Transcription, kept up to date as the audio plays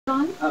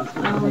Hi.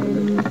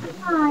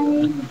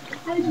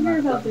 How did you hear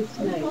about this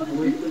tonight?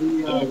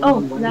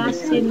 Last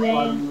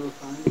Saturday.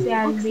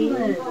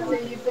 Excellent. So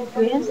you've been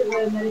coming to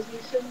the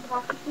meditation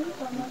practices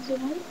on Wednesday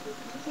night?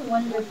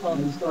 Wonderful.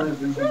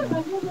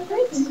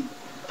 Great.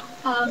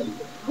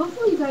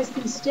 Hopefully you guys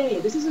can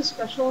stay. This is a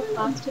special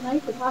class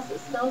tonight. The class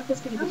itself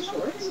is going to be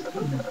short.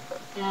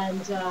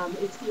 And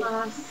it's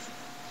class...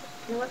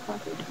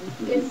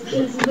 It's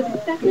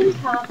the second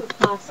half of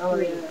class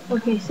 3.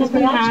 Okay,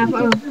 second half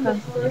of class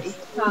 3. First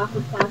half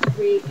of class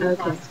 3 and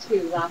class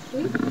 2 last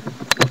week.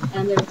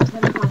 And there's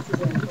 10 classes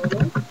in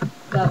total.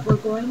 But we're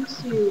going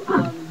to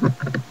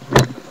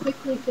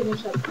quickly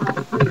finish up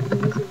class 3. And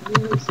there's a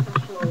really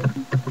special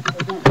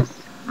event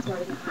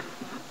starting at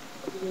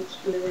 10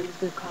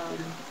 o'clock,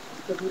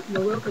 which is the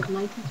Moroka's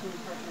 19th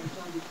partner,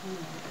 John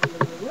Buchanan. And the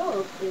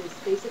Morok is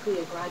basically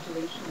a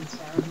graduation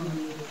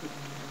ceremony.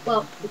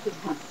 Well, it's a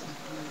test,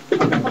 a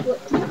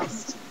public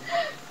test,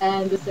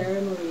 and the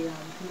ceremony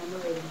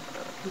commemorating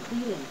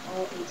completing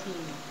all 18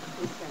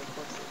 ACI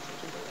courses,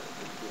 which is really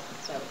big deal.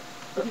 So,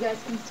 if you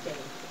guys can stay,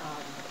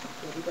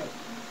 it'll be great.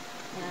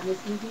 And there's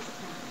going to be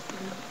snacks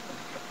and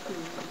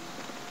food,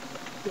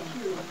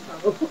 dancing,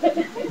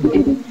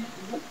 probably.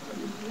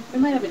 We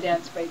might have a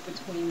dance break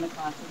between the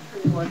classes,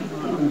 which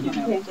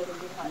doesn't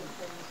be fun.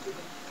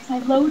 I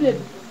loaded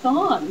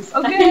songs.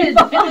 Oh, good. I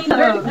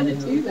learned how to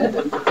do this.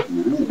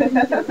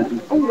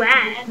 Oh,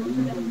 wow.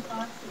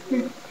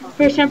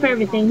 First time for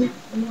everything.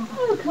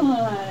 Oh,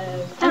 God.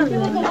 I feel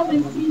like I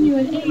haven't seen you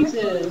in ages.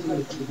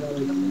 It's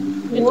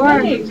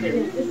Work. been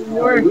ages.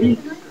 Work. It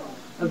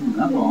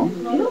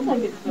feels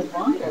like it's been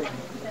longer.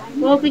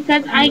 Well,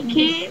 because I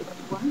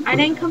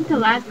didn't come to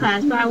last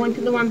class, but I went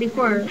to the one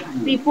before.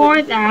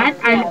 Before that,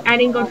 I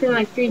didn't go to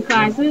like 3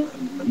 classes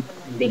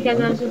because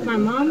I was with my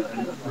mom.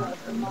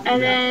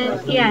 And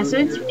then, yeah, so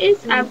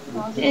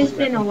it's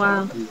been a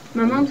while.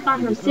 My mom's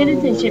got her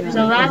citizenship,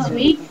 so last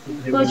week,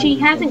 well, she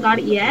hasn't got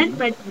it yet,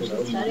 but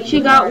she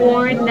got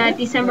warned that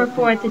December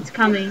 4th it's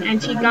coming,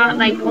 and she got,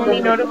 like,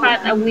 only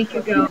notified a week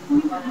ago.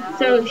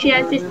 So she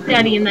has to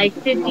study in, like,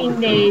 15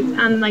 days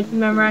and, like,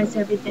 memorize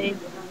everything.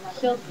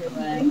 She'll do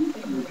it.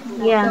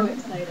 Yeah. So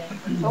exciting.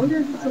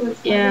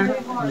 Yeah.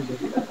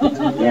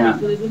 Yeah.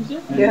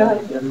 Citizenship? Yeah.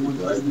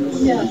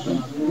 Yeah.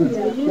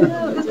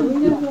 Do we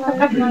know who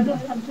our Naga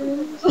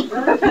hunters?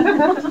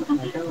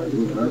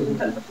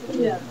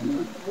 Yeah.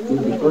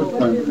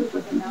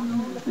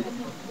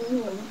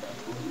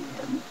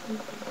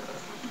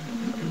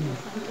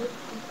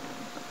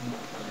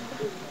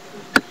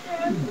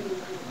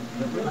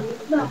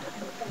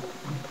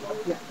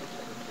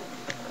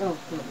 Oh,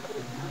 cool.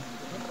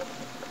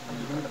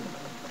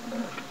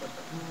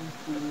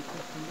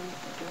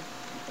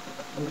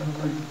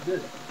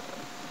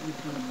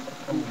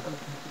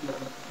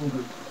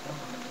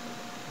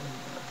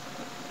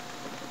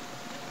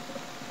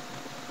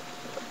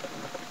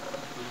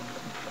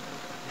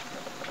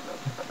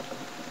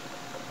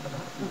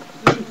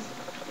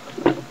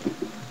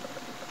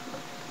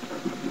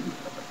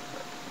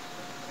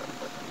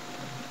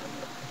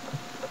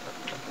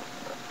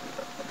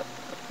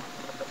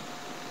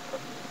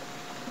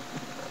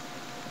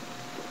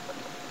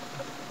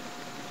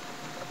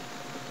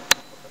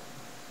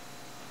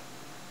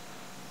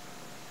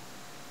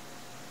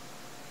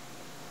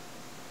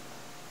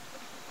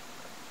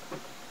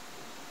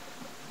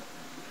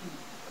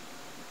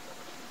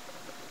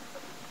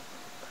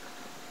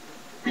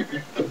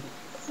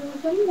 So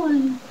if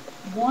anyone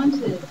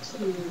wanted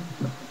to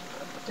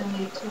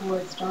donate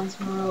towards John's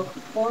Morok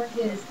for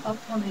his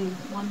upcoming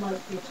One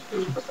Love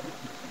retreat,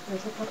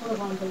 there's a couple of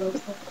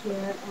envelopes up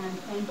here, and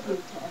thank you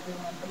to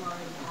everyone who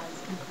already has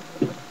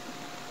contributed.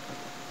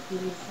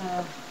 These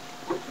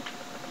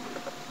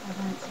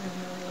events are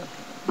really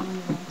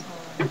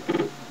monumental and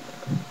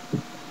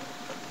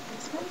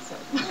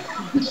expensive.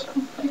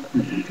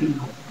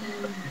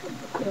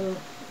 So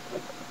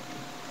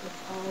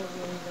it's all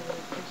really, really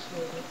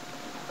appreciated.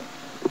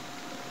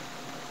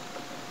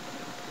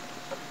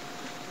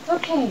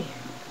 Okay.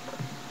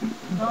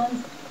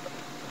 Ron's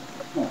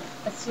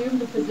assumed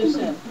the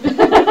position.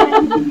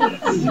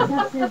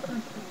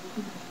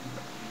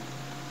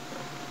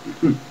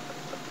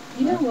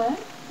 You know what?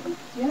 Do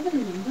you have it in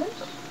English?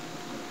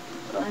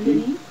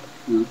 Underneath?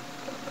 Yeah.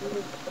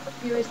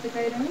 Here is the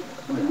greater.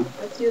 Oh, yeah.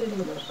 Let's do it in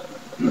English.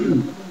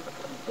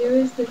 Here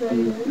is the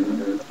greater.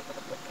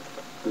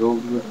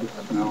 Filled with the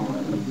smell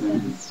of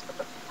incense,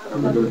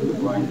 covered with the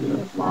blanket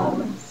of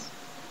flowers,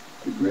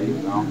 the great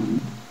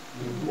mountain,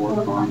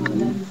 4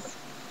 continents,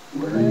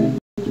 wherein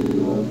the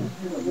jewel of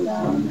the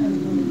sun and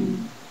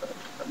moon.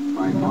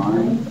 My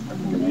mind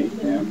can make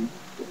them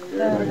the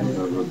paradise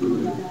of a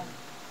Buddha,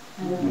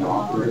 and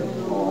offer it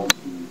all to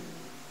you.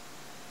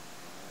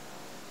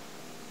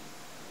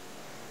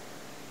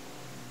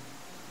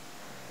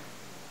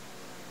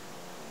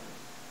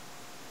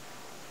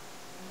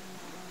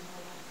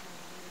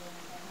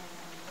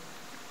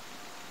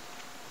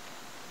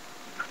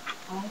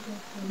 I go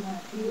for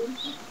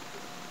refuge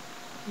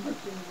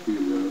To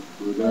the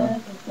Buddha,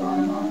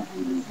 Dharma,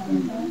 and the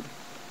Sangha,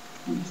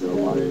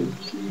 until I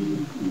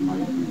achieve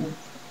enlightenment.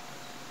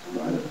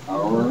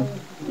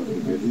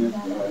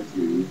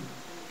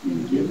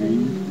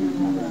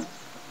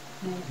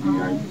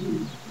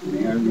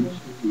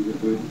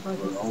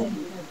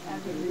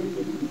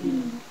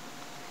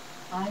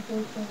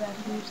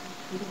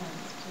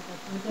 thanks to the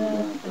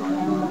Buddha, the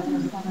Dharma, and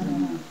the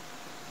Sangha,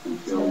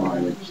 until I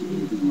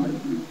achieve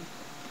enlightenment.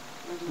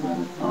 By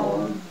the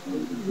power of the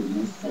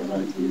goodness that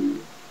I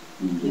do,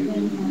 in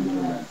giving and the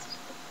rest,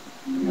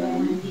 may I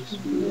reach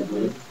Buddha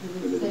bliss for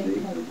the sake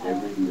of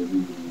every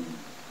living being.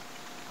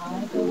 I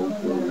go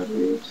for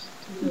refuge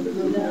to the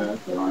Buddha,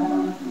 the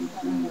Dharma, and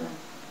Sangha,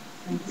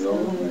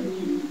 Until I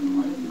achieve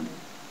enlightenment.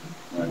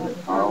 By the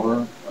power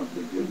of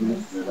the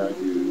goodness that I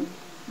do,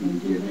 in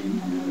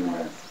giving and the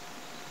rest,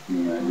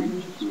 may I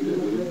reach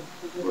Buddhahood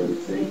for the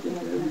sake of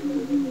every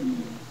living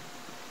being.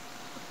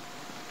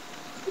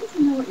 It's good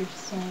to know what you're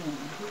saying.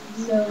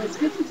 So it's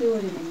good to do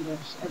it in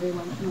English every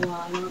once in a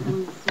while. I know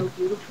everyone is so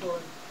beautiful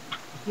and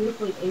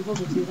beautifully able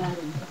to do that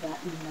in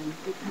Tibetan, and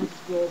it kind of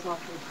just rolls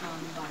off your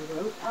tongue by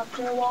rote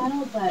after a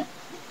while, but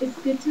it's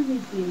good to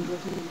read the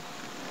English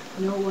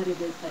and know what it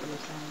is that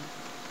you're saying.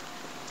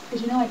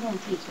 Because I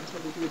can't teach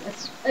until we do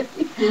this, right?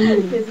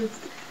 Because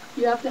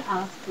you have to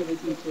ask for the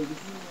teachings.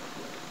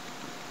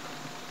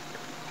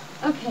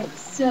 Okay,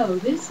 so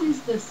this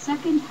is the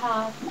second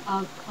half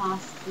of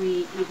class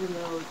 3, even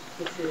though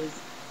this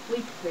is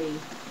week 3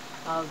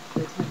 of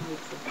the 10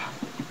 weeks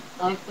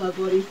of the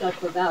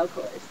Bodhisattva Vow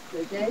course,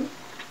 okay?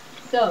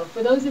 So,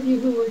 for those of you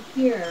who were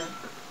here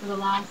for the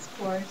last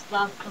course,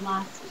 the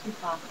last 2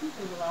 classes,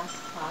 or the last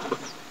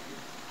class,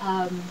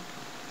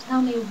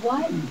 tell me,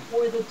 what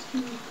were the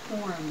 2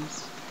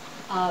 forms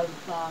of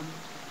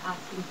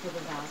asking for the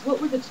vows?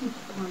 What were the 2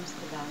 forms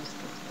the vows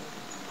could take?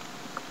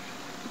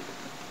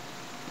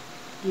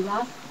 You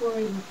ask for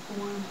in the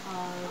form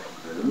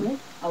of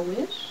a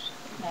wish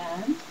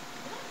and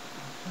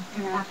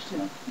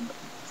action.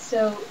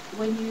 So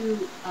when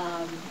you,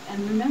 and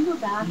remember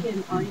back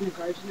in Arya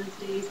Nagarjuna's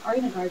days,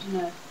 Arya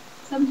Nagarjuna,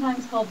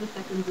 sometimes called the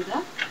second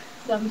Buddha,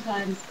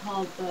 sometimes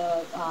called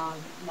the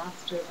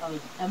master of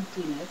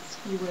emptiness.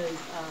 He was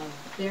a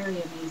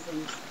very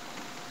amazing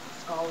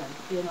scholar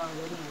in our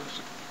lineage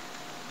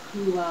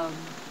who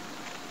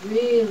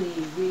really,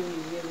 really,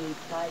 really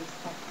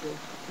dissected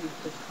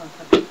this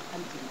concept of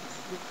emptiness,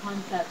 this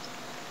concept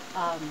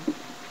of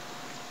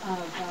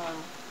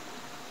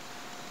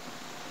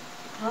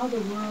how the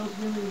world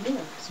really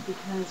works,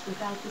 because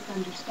without this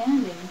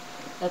understanding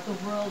that the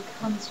world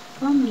comes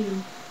from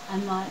you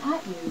and not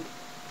at you,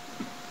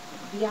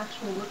 the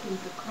actual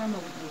workings of karma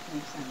would make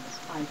no sense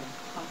either,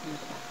 cause and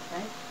effect,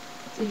 right?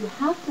 So you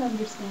have to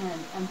understand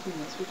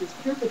emptiness, which is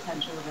pure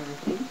potential of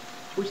everything,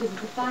 which is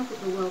the fact that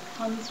the world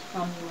comes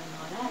from you and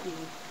not at you,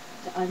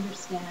 to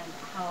understand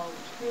how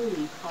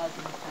truly cause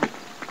and effect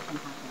can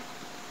happen.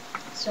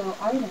 So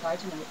Arya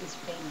Nagarjuna is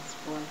famous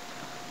for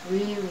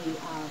really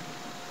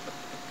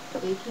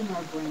baking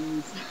our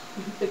brains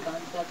with the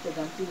concept of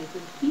emptiness,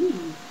 and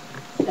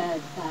he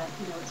said that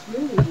it's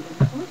really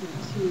important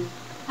to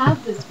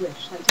have this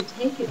wish, like to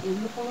take it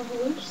in the form of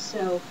a wish.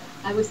 So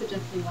I was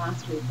suggesting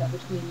last week that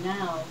between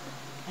now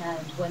and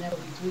whenever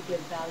we do give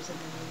vows in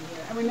the new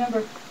year, and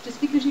remember, just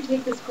because you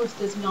take this course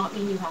does not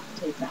mean you have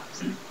to take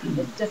vows.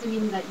 It doesn't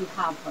mean that you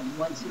have them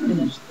once you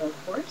finish the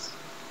course.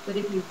 But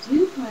if you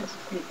do plan to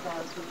take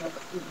vows with us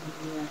in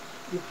the new year,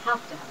 you have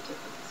taken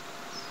this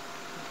course.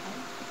 Okay?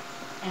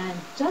 And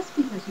just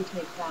because you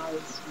take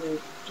vows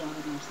with John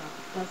and myself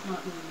does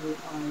not mean you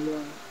are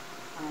your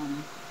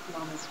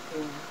lamas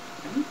for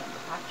anything,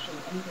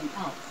 actually anything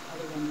else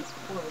other than this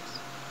course.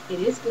 It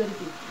is good if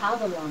you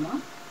have a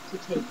lama to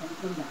take them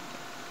from them.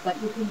 But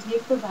you can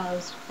take the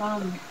vows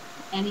from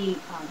any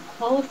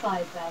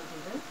qualified vow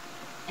giver,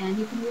 and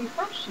you can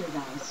refresh your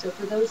vows. So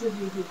for those of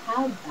you who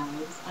have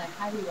vows, I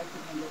highly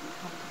recommend that you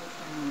come to the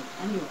ceremony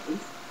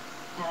anyways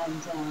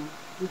and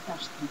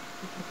refresh them,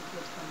 because it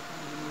gives them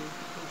kind of a new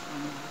piece on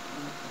that.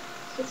 And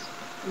it's just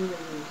really,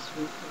 really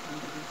sweet for them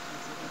to be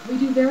sensitive. We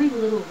do very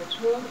little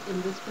ritual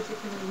in this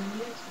particular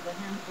lineage, so the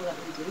handful that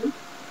we do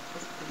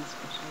is pretty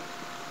special.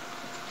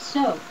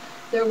 So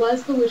there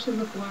was the wish in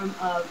the form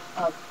of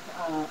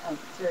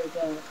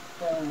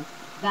the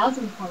vows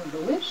in the form of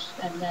the wish,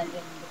 and then in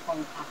the form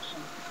of action,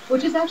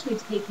 which is actually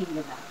taking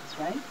the vows,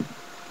 right?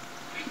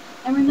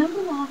 And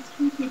remember last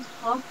week we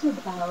talked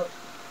about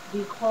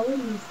the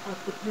qualities of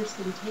the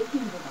person taking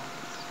the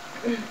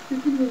vows.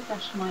 Who can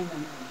refresh my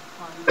memory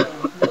on the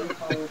main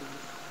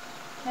qualities?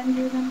 Can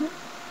you remember?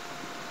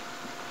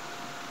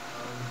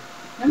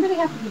 Remember, they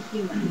have to be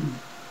human,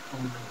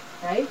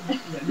 right?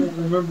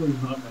 Remembering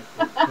is not my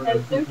fault.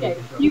 It's okay.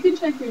 You can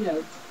check your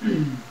notes. I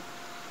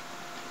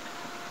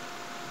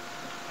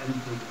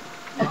didn't take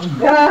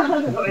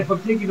it. If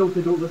I'm taking notes,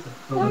 I don't listen.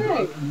 So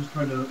Right. I'm just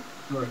trying to.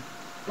 Sorry.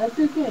 That's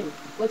okay.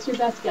 What's your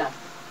best guess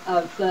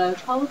of the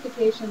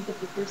qualifications of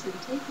the person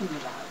taking the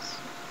vows?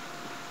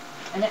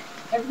 And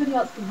everybody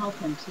else can help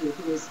him too,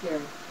 who was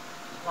here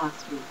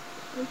last week.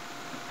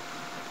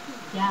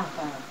 Yeah,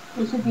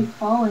 They should be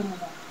following the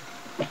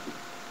vows.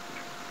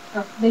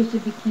 Or they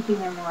should be keeping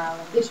their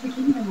morality. they should be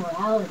keeping their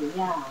morality.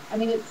 Yeah, I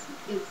mean it's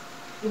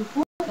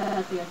important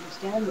that they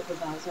understand what the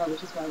vows are,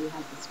 which is why we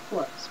have this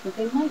course. But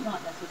they might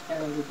not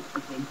necessarily be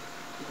keeping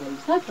the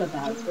Bodhisattva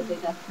vows, but they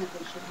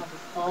definitely should have a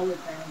solid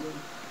grounding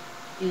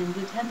in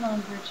the 10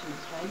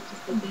 non-virtues, right?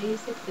 Just the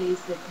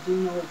basic do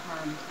no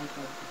harm type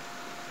of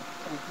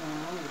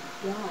morality.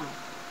 Yeah.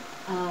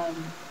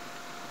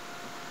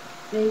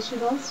 They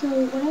should also,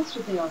 what else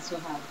should they also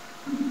have?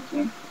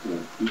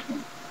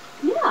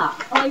 Yeah,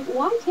 like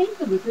why take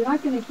them if you're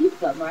not going to keep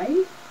them,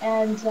 right?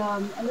 And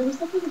there was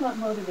something about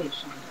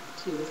motivation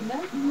too, isn't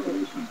there?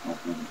 Motivation,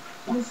 helping.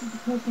 This is the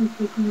person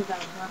taking the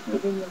vows, not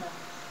giving the vows.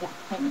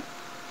 Yeah.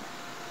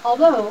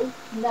 Although,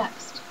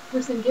 next,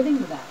 person giving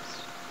the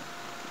vows.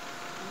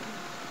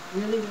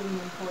 Really,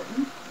 really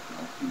important.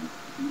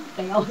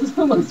 They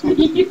also must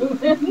be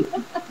human.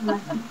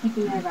 Must be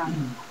keeping their vows.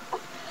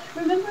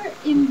 Remember,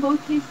 in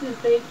both cases,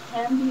 they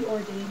can be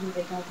ordained or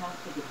they don't have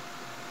to be,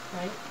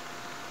 right?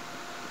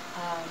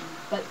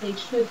 But they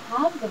should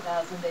have the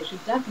vows and they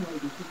should definitely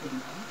be keeping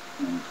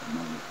them.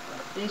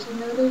 They should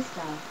know their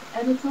stuff.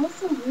 And it's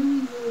also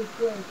really, really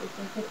good if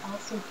they could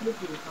also give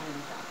you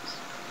higher vows.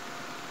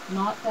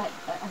 Not that,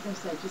 as I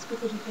said, just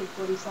because you take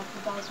Bodhisattva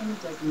vows from me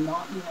does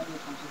not mean I'm your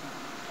Kajiwara,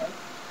 okay?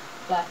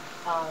 But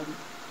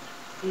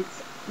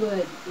it's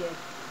good if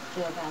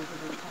the vow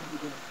giver can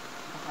give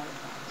the higher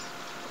vows.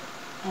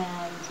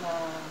 And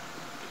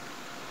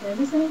did I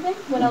miss anything?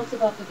 What else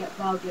about the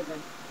vow giver?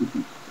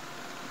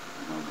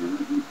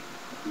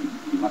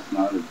 He must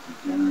not have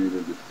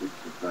generated the 6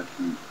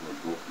 perfections for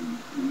both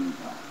in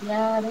vows.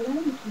 Yeah, they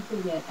gotta be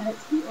keeping it, and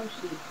it's he or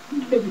she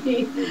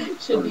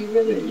should be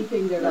really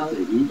keeping their vows.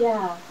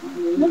 Yeah.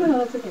 No,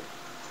 that's okay.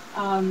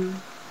 And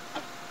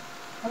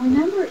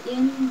remember,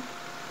 ingrained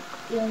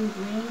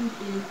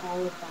in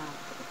all of that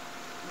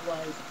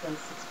was the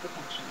 6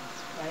 perfections,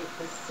 right?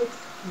 The 6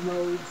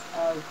 modes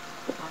of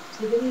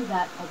activity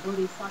that a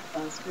bodhisattva,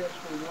 a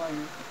spiritual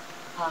warrior,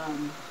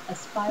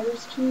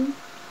 aspires to,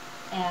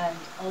 and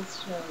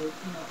also,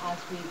 as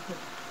we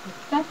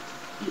perfect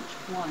each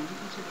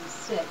of these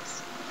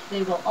 6,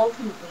 they will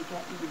ultimately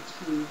get you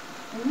to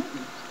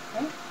enlightenment,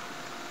 right?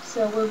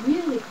 So we're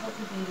really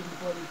cultivating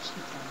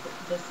bodhicitta,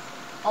 this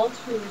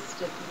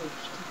altruistic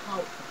wish to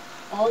help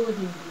all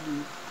living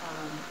beings.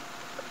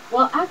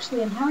 Well,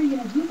 actually, and how are you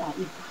going to do that?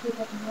 You've got to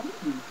get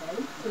enlightened,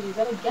 right? So you've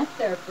got to get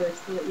there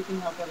first so that you can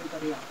help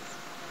everybody else.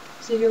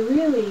 So you're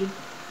really,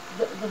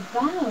 the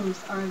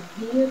vows are a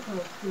vehicle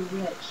through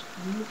which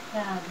you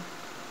can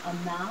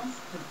amass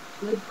the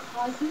good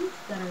causes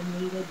that are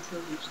needed to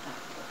reach that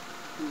goal.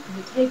 And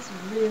it takes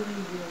really,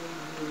 really,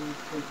 really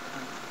good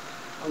karma,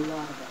 a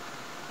lot of it.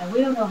 And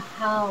we don't know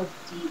how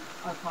deep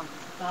our pockets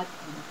of bad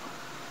karma are.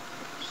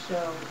 So,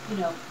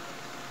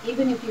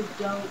 even if you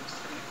don't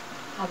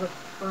have a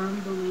firm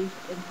belief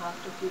in past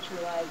or future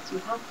lives, you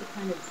have to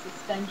kind of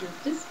suspend your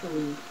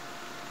disbelief.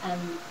 And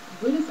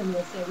Buddhism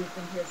will say we've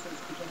been here since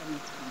the beginning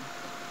of time.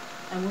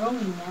 And we're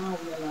only now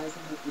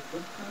realizing what the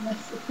good karma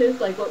is,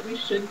 like what we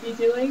should be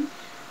doing.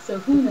 So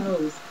who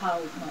knows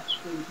how much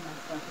we've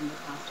messed up in the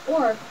past,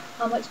 or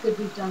how much good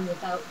we've done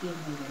without being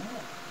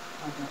aware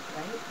of it,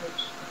 right?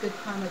 Which good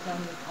karma done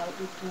without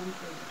wisdom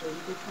is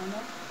dirty good karma,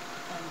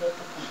 and both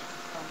effects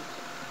are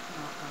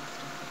not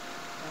lasting,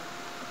 right?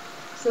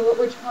 So what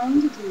we're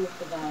trying to do with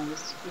the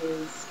vows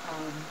is,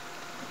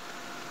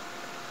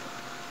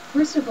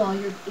 first of all,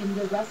 in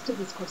the rest of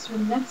this course, so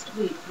next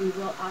week, we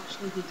will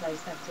actually be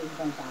dissecting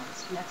the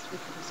vows. Next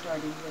week, we'll be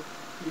starting with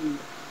the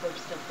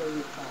first of the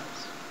root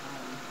vows. I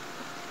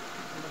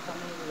don't know how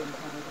many we're going to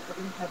cover, but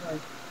we're going to cover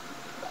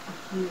a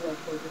few of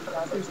the root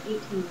vows. There's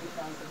 18 root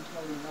vows in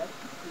total, right?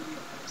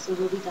 So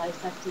we'll be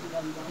dissecting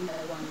them one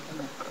by one for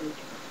next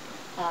week.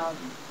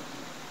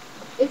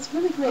 It's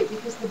really great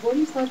because the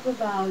Bodhisattva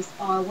vows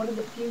are one of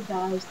the few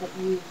vows that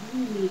you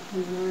really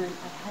can learn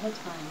ahead of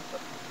time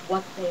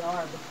what they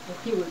are before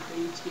you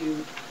agree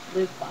to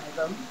live by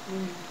them.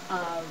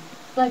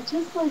 But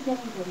just like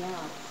anything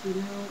else,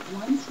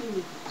 once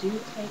you do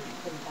take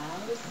the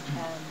vows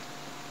and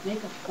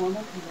make a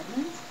formal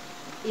commitment,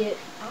 it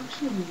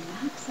actually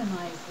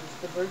maximizes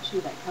the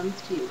virtue that comes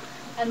to you.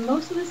 And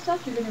most of the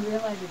stuff you're going to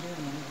realize you're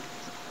doing anyways.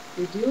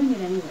 You're doing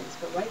it anyways,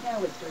 but right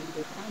now it's dirty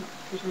good karma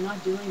because you're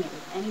not doing it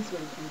with any sort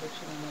of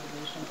conviction or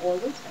motivation or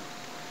wisdom.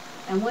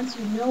 And once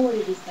you know what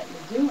it is that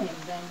you're doing,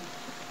 then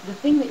the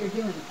thing that you're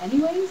doing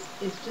anyways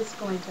is just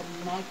going to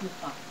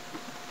magnify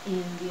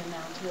in the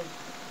amount of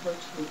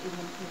virtue, in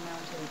the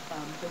amount of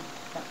good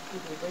that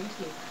it will bring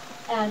to you.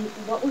 And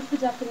what was the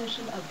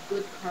definition of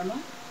good karma?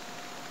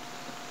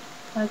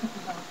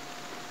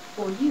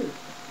 For you,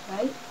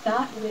 right?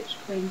 That which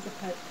brings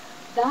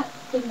that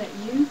thing that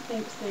you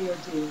think, say, or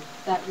do,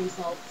 that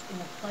results in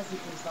a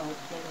pleasant result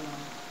later on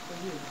for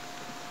you.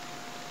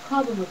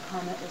 Problem with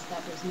karma is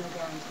that there's no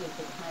guarantee of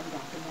the time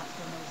gap, and that's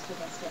where most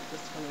of us get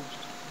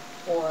discouraged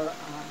or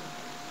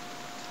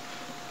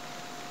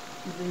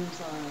lose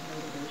our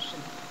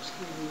motivation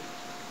to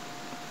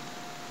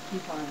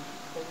keep our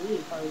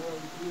belief, our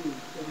worldview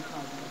in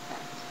cause and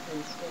effect.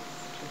 It's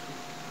tricky.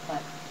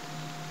 But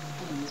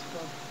anyways,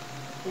 we'll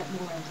get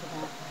more into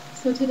that.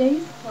 So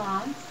today's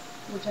class,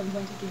 which I'm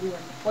going to give you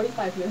in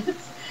 45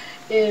 minutes,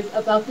 is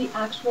about the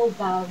actual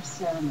vow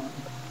ceremony.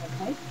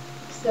 Okay?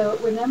 So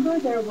remember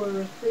there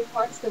were 3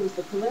 parts. There was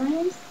the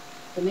preliminaries,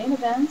 the main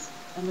event,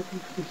 and the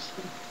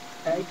conclusion.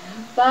 right?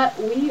 But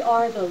we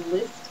are the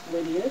list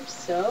lineage,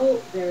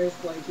 so there's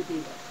going to be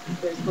this.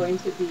 There's going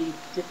to be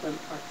different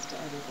parts to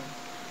everything.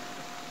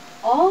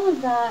 All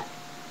of that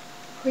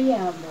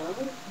preamble,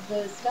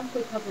 the stuff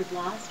we covered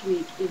last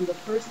week in the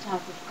first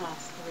half of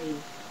class 3,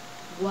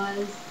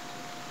 was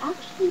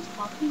actually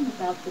talking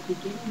about the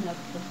beginning of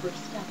the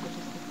first step, which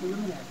is the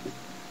preliminaries.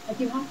 Like,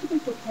 you have to be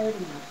prepared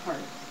in your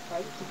heart,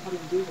 right, to come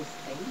and do this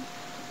thing.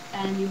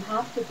 And you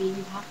have to have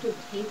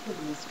taken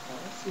this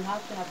course, you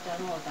have to have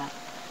done all of that.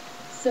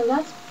 So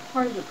that's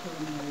part of the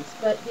preliminaries.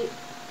 But the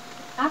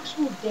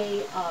actual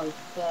day of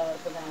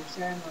the vow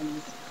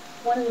ceremonies,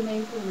 one of the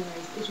main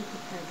preliminaries is you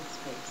prepare the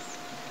space.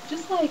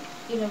 Just like,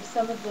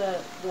 some of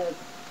the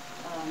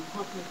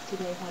helpmates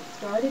today have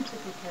started to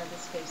prepare the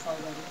space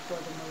already for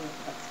the meal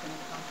that's going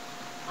to come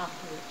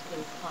after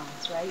today's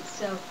class, right?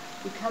 So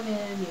you come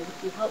in,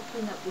 you help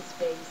clean up the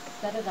space,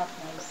 set it up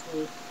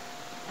nicely,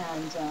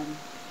 and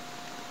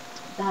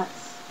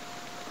that's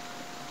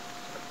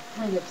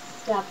kind of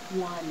step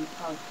one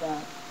of the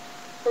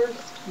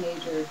first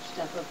major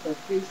step of the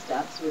 3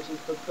 steps, which is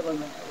the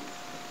preliminaries.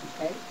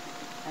 Okay?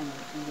 I know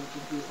it's a little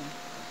confusing.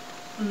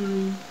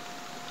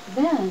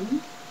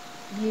 Then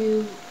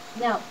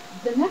now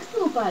the next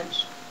little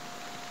bunch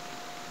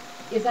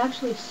is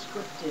actually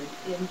scripted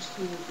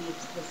into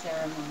the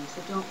ceremony,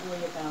 so don't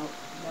worry about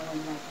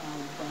knowing right now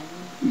when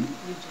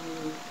you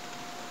do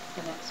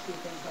the next few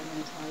things I'm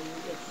going to tell you.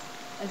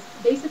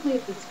 Basically,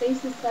 if the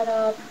space is set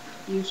up,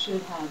 you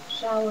should have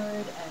showered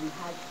and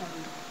had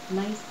some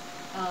nice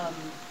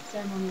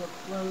ceremonial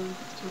clothes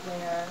to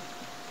wear,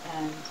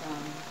 and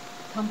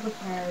come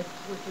prepared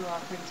with your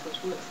offerings,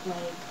 which we'll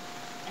explain,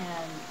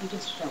 and you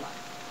just show up.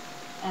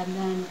 And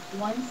then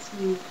once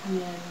you come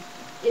in,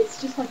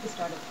 it's just like the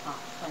start of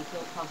class, like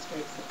you'll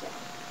prostrate, sit down.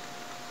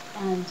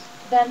 And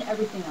then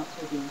everything else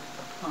will be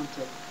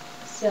prompted.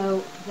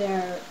 So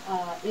there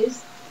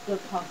is the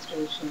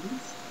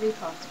prostrations, 3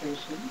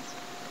 prostrations,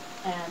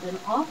 and an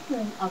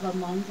offering of a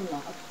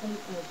mandala, a plate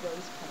of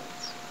rose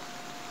petals.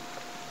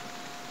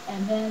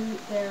 And then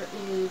there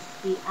is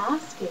the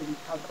asking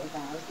of the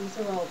vows. These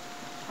are all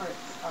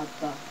parts of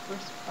the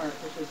first part,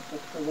 which is the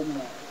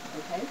preliminary,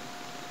 okay?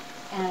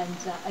 And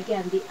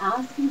again, the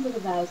asking for the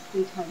vows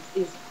 3 times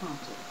is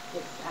prompted.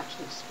 It's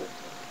actually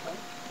scripted, okay?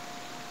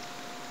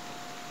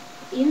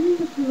 In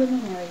the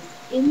preliminaries,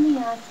 in the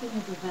asking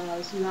of the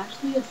vows, you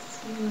actually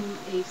assume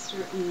a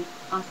certain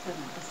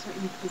asana, a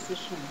certain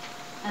position.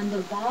 And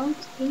the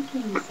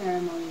vow-taking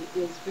ceremony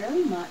is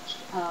very much,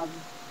 I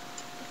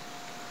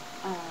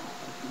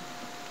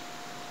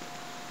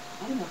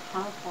don't know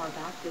how far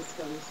back this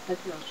goes, but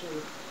here I'll show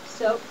you.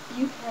 So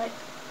you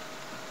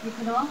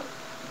can all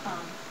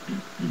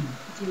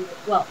do it.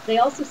 Well, they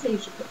also say you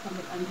should put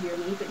something under your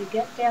knee, but you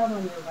get down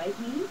on your right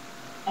knee,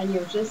 and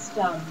you're just,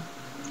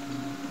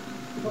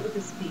 what would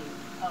this be?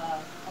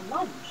 A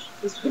lunge.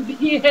 This would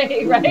be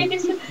a, right?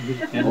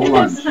 A low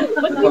lunge.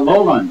 It's a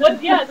low lunge.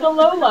 Yeah, it's a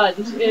low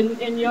lunge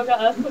in yoga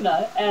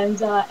asana,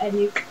 and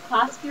you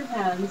clasp your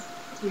hands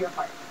to your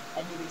heart,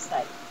 and you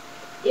recite.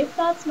 If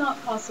that's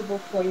not possible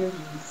for your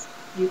knees,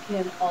 you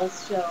can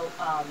also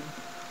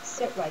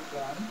sit right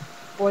down,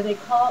 or they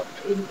call,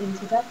 in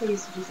Tibet, they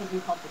used to do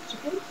something called the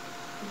chicken.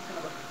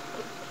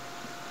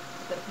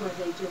 Where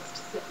they just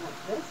sit like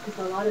this,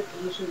 because a lot of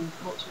Asian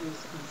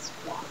cultures can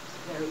squat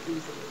very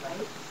easily,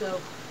 right?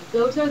 So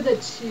those are the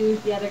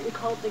 2, yeah, they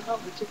call it the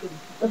chicken.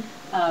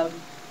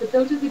 But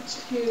those are the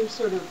 2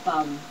 sort of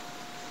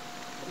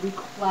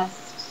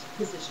request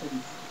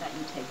positions that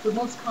you take. The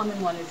most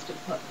common one is to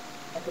put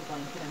like a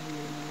blanket under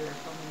your knee or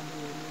something under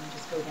your knee and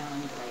just go down on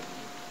your right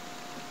knee.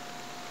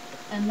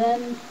 And then,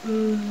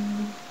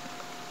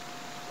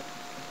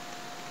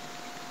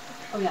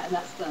 oh yeah, and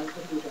that's the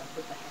mudra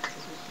with the hands.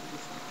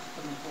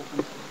 And then hold them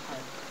to the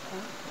heart.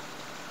 Okay?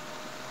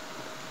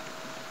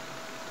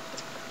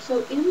 So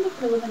in the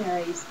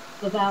preliminaries,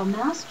 the vow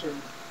master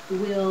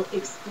will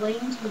explain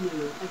to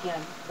you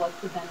again what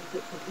the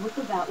benefits of what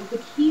the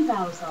key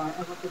vows are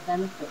and what the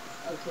benefits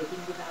of taking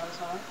the vows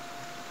are,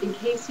 in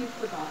case you've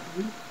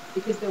forgotten,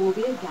 because there will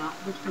be a gap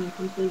between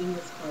completing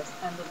this course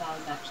and the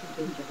vows actually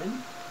being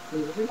given. We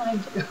will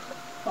remind you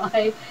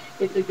why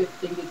it's a good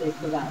thing to take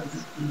the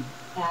vows.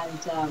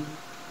 And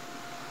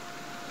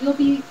you'll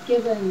be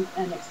given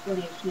an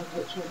explanation of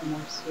which are the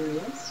more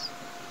serious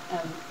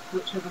and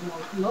which are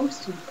the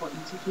most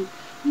important to keep.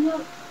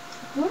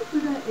 Lord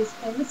Buddha is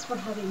famous for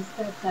having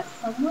said that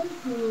someone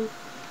who,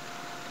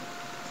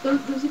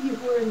 those of you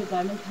who were in the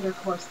Diamond Cutter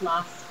course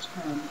last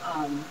term,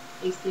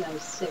 ACI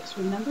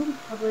VI, remember we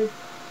covered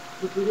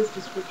the Buddha's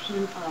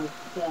description of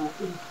the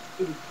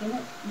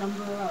infinite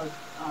number of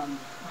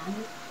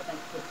planets,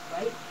 like this,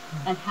 right?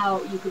 And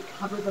how you could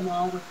cover them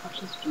all with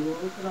precious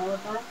jewels and all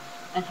of that,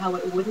 and how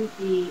it wouldn't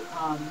be,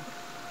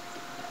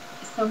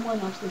 someone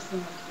actually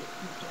saying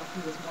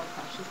he was more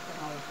precious than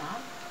all of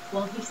that.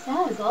 Well, he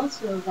says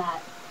also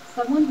that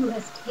someone who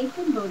has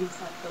taken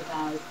Bodhisattva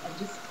vows and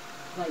just,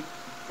 like,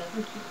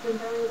 doesn't keep them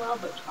very well,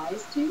 but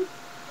tries to,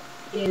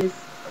 is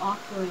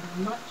offering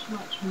much,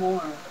 much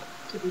more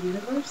to the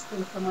universe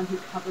than someone who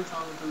covers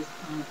all of those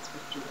planets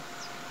with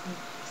jewels.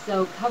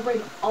 So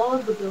covering all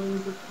of the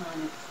billions of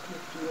planets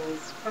with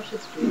jewels,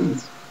 precious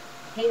jewels,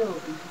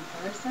 pales in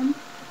comparison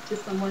to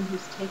someone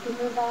who's taken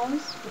their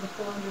vows for the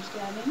full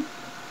understanding,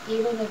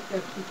 even if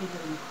they're keeping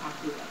it in a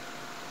crappy way.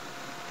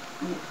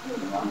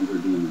 As long as they're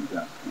doing the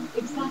best.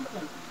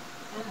 Exactly.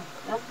 Yeah,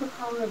 that's the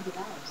power of the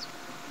vows.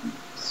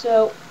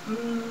 So,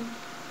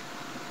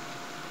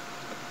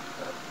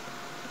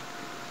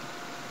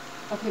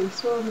 okay, we're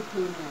still in the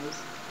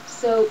preliminaries.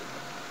 So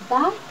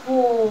that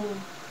whole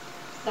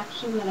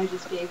section that I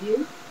just gave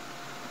you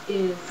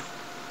is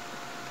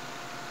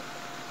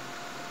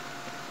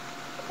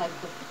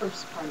like the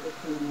first part of the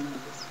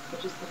preliminaries,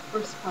 which is the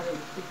first part of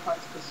the 3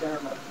 parts of the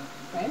ceremony.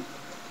 Okay?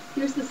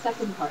 Here's the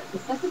second part. The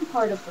second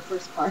part of the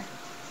first part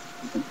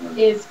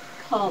is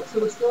called, so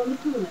we're still in the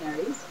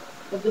preliminaries,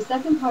 but the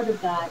second part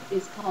of that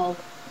is called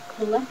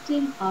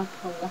collecting a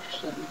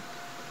collection,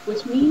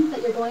 which means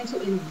that you're going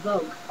to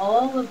invoke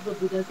all of the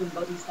Buddhas and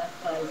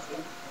Bodhisattvas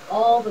in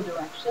all the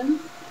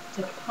directions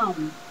to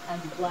come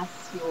and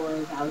bless your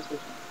vows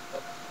with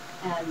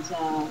you.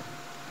 And,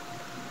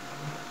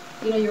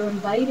 you're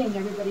inviting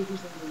everybody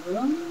who's in the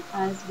room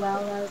as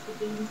well as the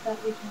beings that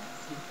we can't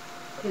see.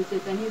 Because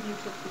if any of you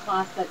took the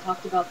class that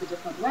talked about the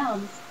different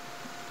realms,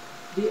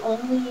 the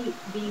only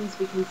beings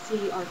we can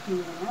see are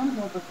human and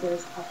animal, but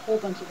there's a whole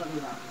bunch of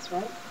other realms,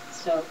 right?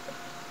 So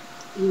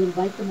you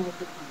invite them all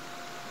to come.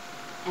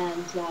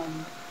 And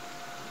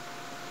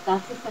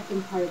that's the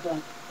second part of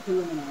the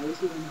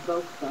preliminaries. You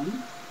invoke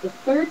them. The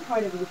third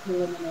part of the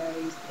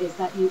preliminaries is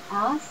that you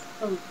ask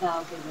the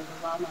vow giver,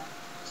 the Lama,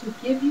 to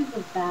give you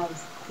the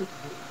vows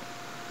quickly.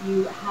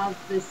 You have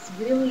this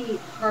really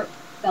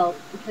heartfelt,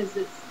 because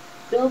it's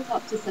built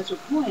up to such a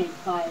point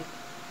by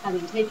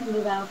having taken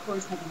the vow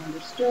course, having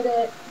understood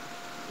it,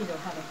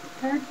 having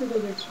prepared for the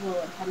ritual,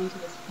 and coming to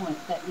this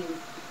point that you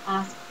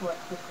ask for it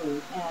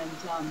quickly.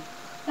 And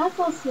that's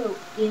also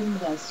in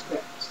the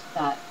script,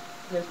 that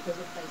there's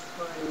a place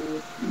where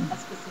there's a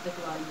specific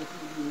line that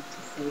you need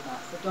to say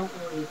that. So don't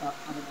worry about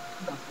having to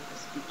come up with a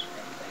speech or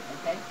anything,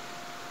 okay?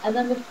 And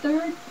then the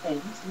third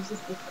thing, so this is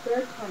the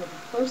third part of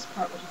the first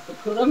part, which is the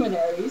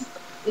preliminaries,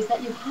 is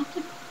that you have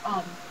to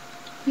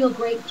feel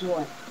great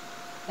joy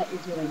that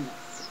you're doing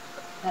this.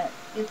 That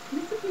it's a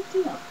big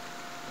deal.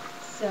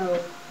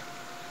 So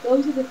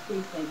those are the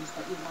 3 things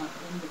that you want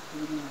in the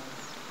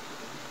preliminaries.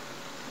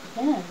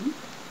 Then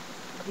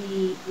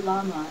the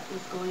Lama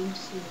is going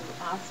to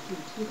ask you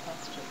 2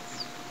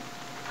 questions.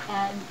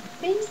 And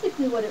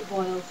basically what it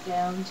boils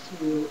down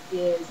to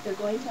is they're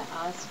going to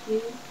ask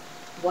you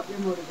what your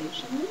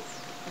motivation is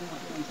and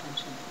what your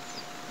intention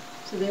is.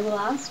 So they will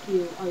ask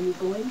you, are you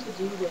going to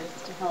do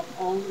this to help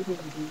all living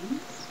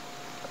beings?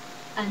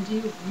 And do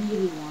you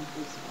really want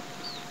these vows?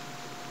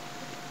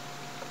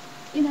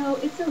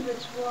 It's a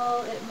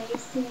ritual. It may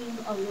seem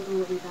a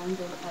little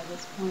redundant by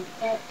this point,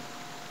 but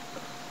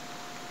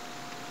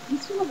you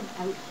still have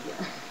an out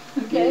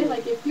here. Okay?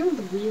 Like, if you're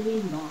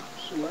really not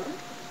sure,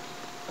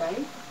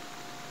 right,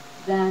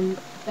 then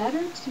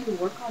better to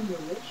work on your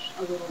wish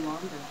a little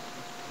longer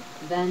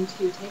than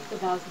to take the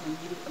vows and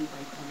immediately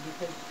break them.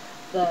 Because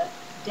the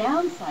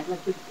downside,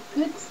 like the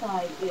good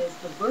side, is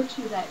the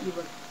virtue that you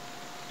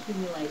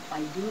accumulate by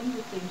doing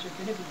the things you're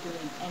going to be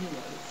doing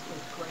anyways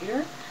is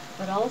greater.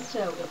 But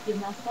also, if you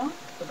mess up,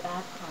 the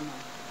bad karma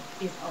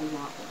is a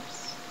lot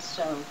worse.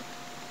 So,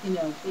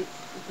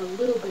 it's a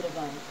little bit of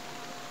a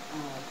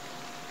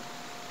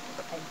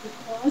exit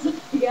clause,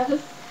 I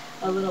guess.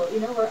 A little,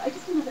 or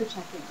just another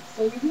check-in.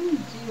 So you really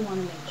do want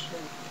to make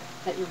sure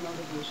that your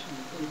motivation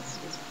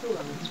is pure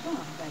and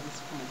strong by this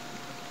point.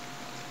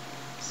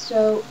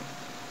 So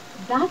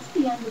that's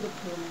the end of the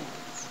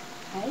preliminaries,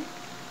 okay?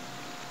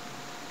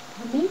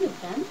 The main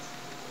event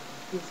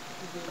is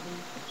really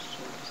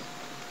short.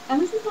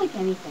 And this is like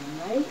anything,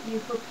 right? You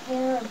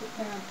prepare and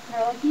prepare and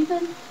prepare. Like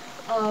even,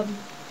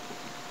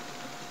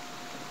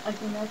 like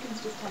the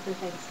Americans just have their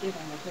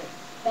Thanksgiving, like their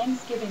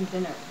Thanksgiving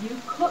dinner.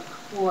 You cook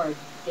for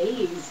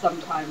days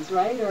sometimes,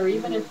 right? Or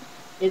even if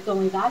it's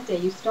only that day,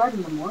 you start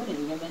in the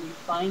morning and then you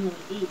finally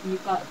eat. And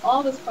you've got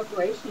all this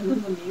preparation and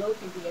then the meal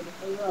can be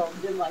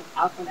inhaled in like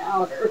half an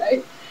hour,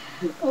 right?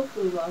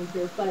 Hopefully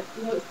longer. But,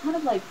 it's kind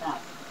of like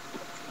that,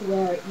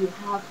 where you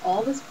have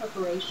all this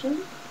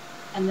preparation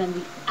and then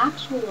the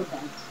actual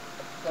event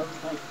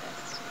goes like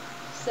this.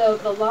 So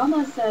the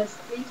Lama says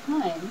 3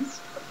 times,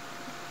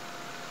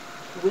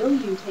 will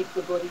you take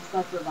the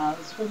Bodhisattva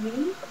vows from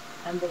me?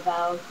 And the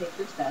vow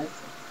taker says,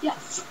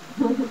 yes.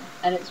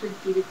 And it's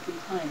repeated 3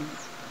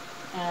 times.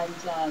 And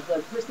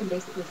the person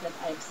basically said,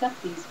 I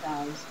accept these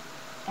vows.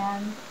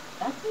 And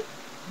that's it.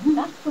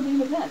 That's the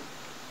main event.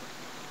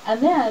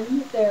 And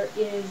then there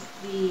is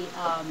the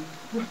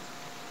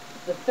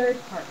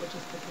third part, which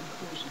is the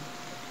conclusion.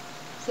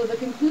 So the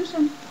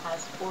conclusion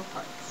has 4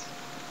 parts.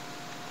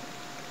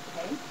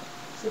 Okay?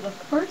 So the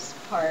first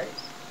part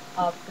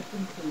of the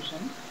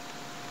conclusion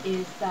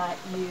is that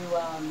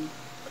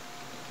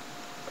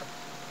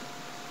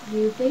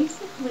you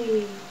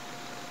basically,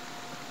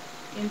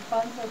 in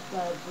front of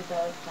the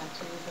Buddha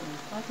statues and in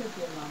front of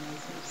your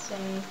lamas, you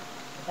say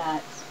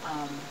that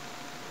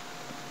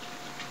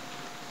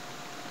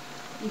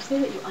you say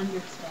that you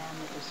understand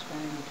that you're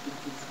swearing to keep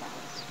these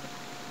vows.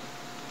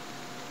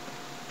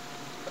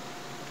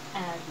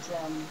 And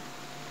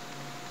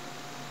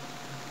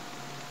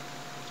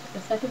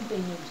the second thing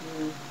you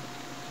do,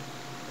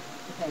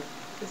 okay,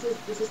 this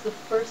is the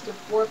first of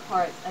 4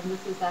 parts, and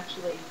this is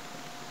actually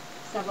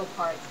several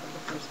parts of the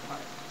first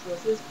part. So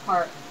this is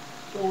part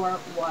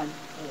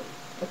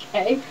 4.1a.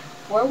 Okay,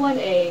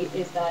 4.1a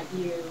is that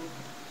you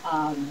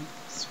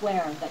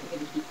swear that you're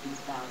going to keep these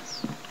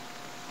vows.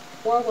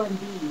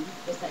 4.1b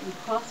is that you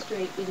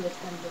prostrate in the 10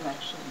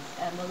 directions,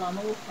 and the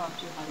Lama will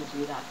prompt you how to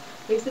do that.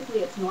 Basically,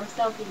 it's north,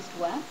 south, east,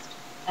 west,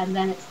 and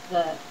then it's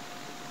the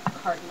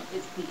cardinal,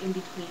 it's the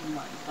in-between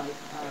ones, like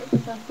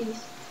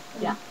Southeast.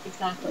 yeah,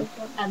 exactly.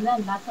 And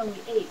then that's only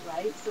 8,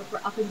 right? So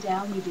for up and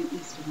down, you do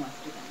east and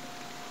west again.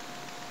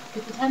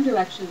 Because the 10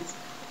 directions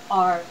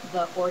are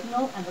the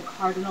ordinal and the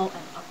cardinal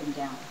and up and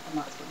down, and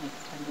that's what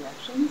makes 10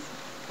 directions.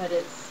 But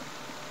it's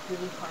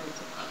really hard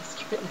to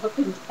prostrate up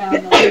and down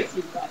unless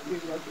you've got your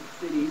yogic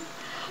cities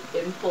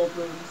in full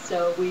bloom.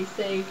 So we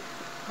say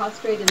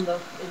prostrate in the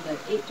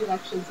 8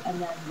 directions, and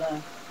then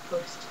the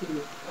first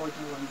 2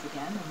 ordinal ones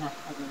again, and that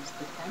covers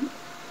the 10.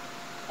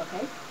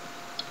 Okay?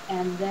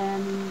 And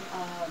then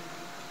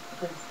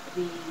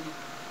the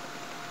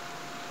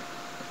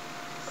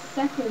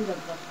second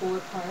of the 4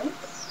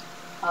 parts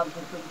of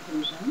the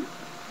conclusion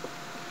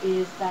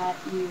is that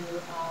you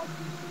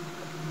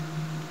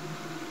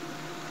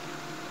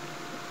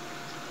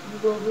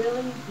will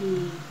really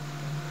be,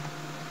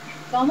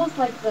 it's almost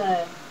like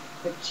the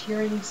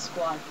cheering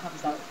squad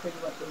comes out for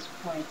you at this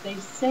point. They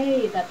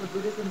say that the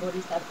Buddhas and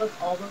Bodhisattvas,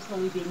 all those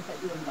holy beings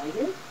that you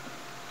invited,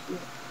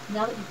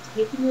 now that you've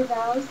taken your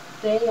vows,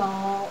 they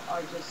all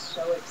are just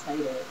so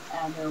excited,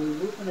 and they're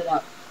whooping it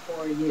up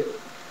for you.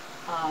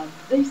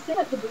 They say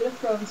that the Buddha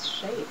thrones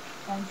shake,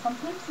 and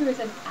sometimes there is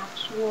an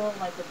actual,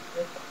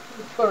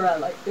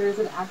 there is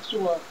an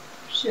actual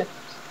shift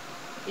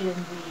in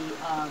the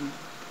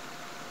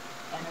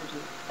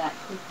energy that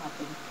could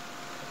happen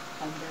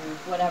under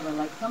whatever.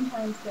 Like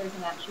sometimes there's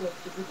an actual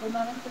physical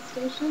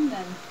manifestation,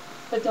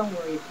 but don't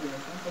worry if there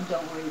isn't, and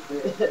don't worry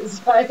if there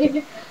is,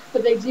 right?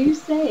 But they do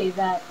say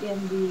that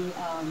in the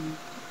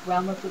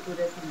realm of the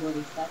Buddhas and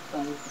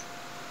Bodhisattvas,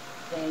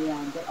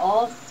 they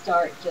all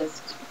start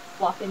just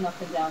flopping up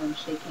and down and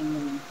shaking,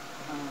 and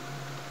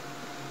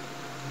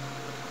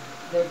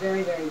they're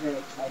very, very, very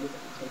excited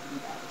that you're taking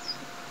vows.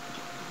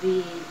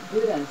 The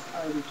Buddhas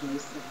are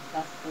rejoicing.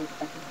 That's the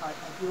second part.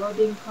 Like you are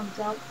being pumped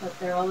up, but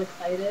they're all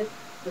excited.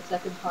 The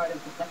second part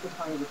of the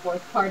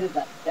 4th part is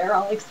that they're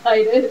all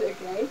excited,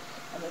 okay?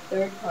 And the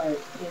third part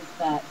is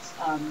that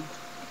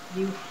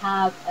you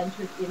have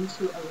entered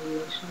into a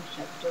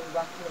relationship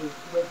directly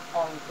with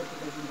all of the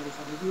Buddhas and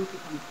Bodhisattvas. You have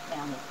become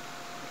family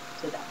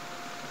to them.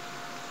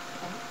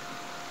 Okay?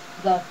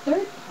 The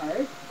third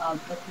part of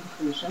the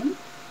conclusion,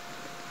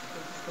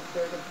 this is the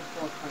third of the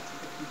 4 parts of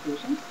the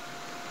conclusion,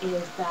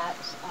 is that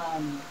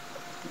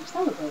you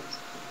celebrate.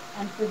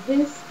 And for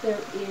this, there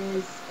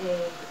is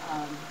a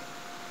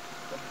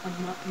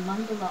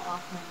mandala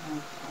offering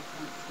of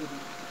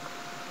Thanksgiving.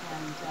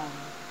 And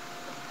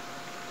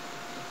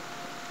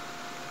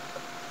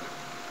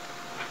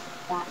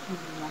that can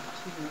be left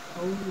to your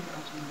own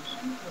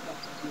imagination for what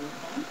to do with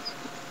that.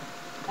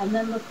 And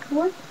then the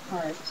 4th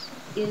part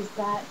is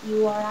that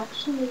you are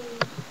actually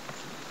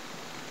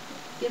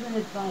given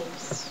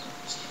advice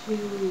to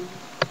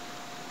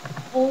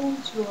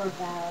hold your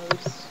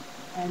vows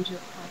and your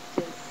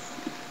practice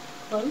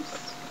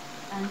close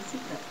and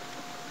secret.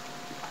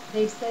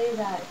 They say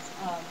that,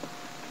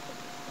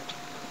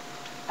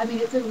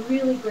 it's a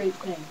really great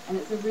thing, and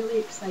it's a really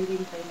exciting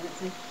thing, and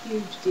it's a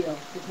huge deal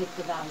to take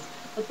the vows.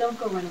 But don't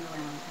go running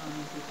around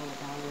telling people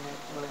about it,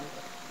 or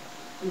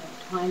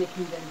trying to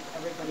convince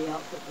everybody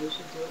else that they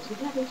should do it too.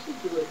 Yeah, they should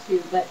do it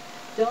too, but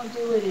don't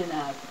do it in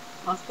a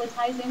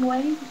proselytizing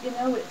way.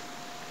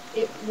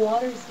 It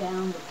waters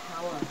down the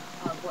power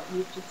of what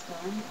you've just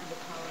done and the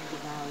power of the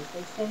vows.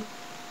 They say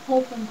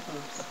hold them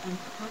close and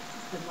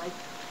practice them, like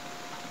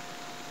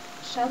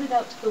shout it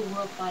out to the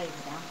world by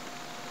example,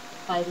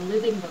 by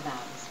living the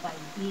vows, by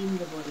being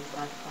the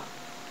Bodhisattva.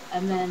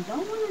 And then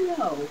they'll want to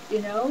know,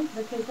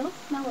 because they'll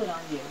smell it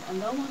on you,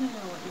 and they'll want to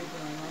know what you're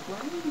doing. Like, why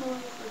are you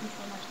always putting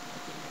so much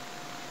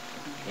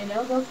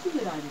happiness? They'll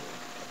see it on you.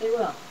 They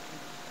will.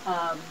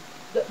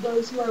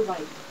 Those who are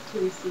right to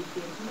receive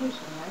the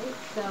information, right?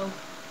 So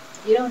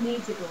you don't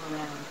need to go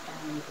around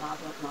and blah,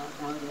 blah, blah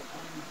about it.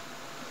 And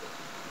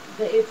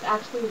it's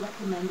actually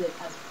recommended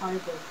as part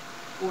of the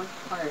 4th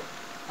part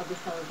of the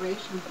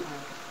celebration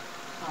part.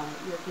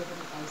 You're given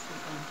advices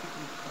on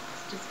keeping it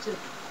close, just to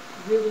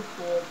really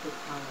hold the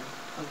power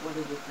of what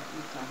it is that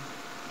you've done.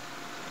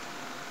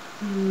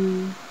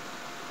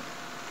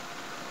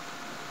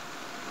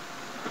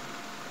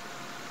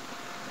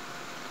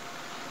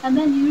 And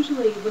then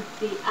usually with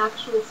the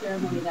actual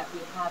ceremony that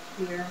we have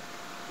here,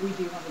 we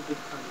do have a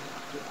big party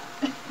after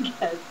that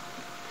because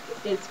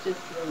it's just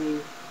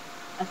really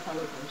a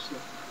celebration.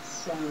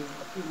 So,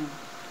 food and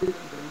drink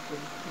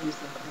and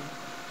music and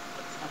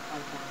stuff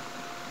like that.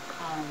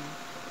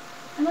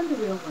 And then the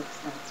real work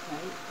starts,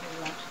 right? Where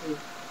you actually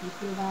keep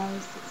your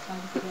vows 6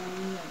 times a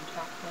day and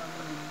track them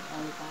and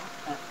all of that.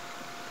 But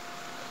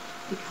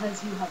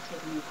because you have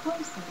taken your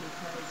course and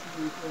because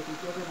you will be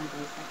given a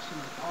dissection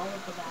of all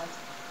of the vows,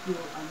 you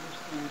will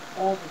understand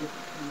all the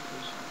different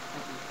permutations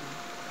that you can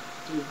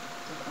do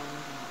to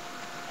follow that.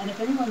 And if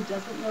anyone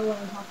doesn't know what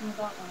I'm talking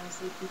about when I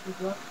say keep your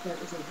book, there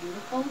is a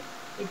beautiful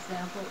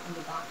example in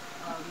the back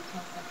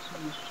retail section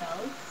in the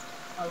shelves,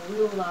 a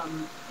little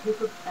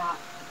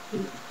paperback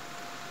pink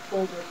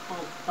folder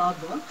called The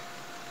Book,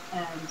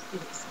 and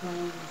it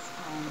explains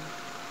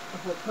the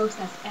whole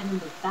process. And in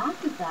the back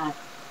of that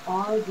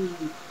are the,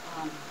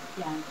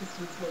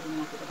 Christine's holding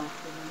it up at the back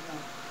of the window.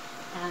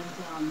 And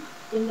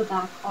in the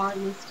back are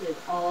listed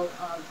all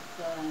of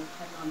the 10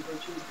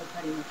 non-virtues, the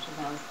Kajiwara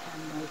vows,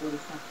 and the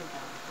Bodhisattva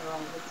vows. They're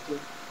all listed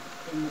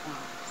in the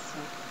back. So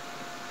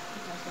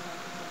you guys will have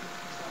to get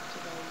yourself to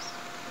those.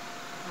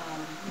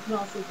 You can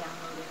also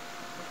download it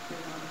for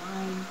free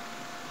online.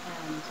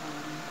 And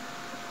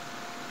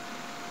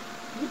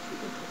it's a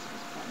good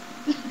Christmas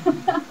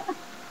present.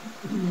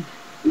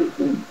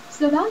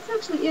 So that's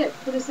actually it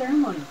for the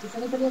ceremony. Does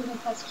anybody have any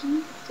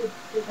questions? I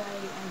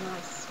know I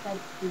sped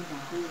through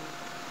that.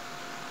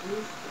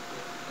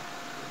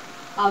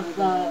 Of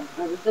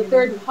the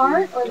third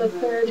part or the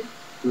third?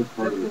 Third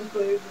part. The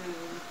conclusion.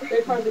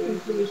 Third part of the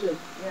conclusion.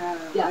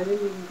 Yeah. I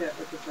didn't even get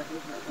what the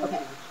second part was,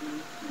 okay.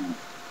 Actually. Yeah.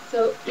 So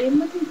in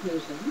the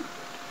conclusion,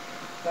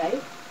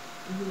 right,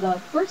 the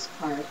first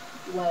part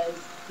was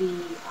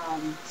the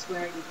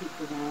swearing to keep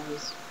the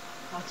vows,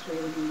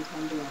 prostrating in the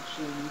 10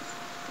 directions,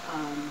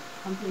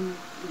 pumping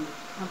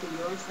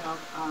yourself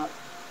up.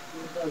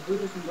 The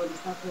Buddhas and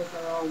Bodhisattvas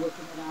are all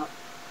whipping it up,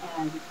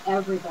 and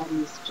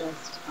everybody's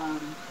just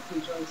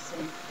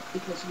rejoicing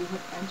because you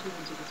have entered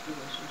into this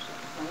relationship,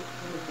 right,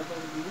 with the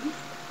holy beings.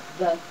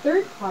 The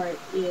third part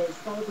is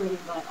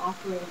celebrating by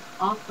offering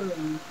a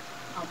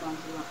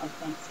mandala of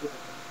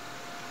thanksgiving.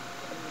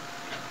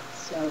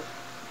 So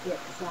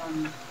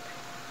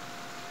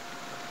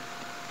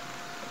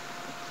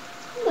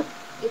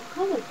it's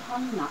called a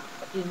tangna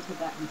in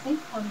Tibetan. Say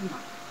tangna.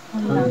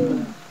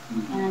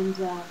 And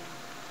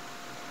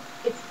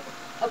it's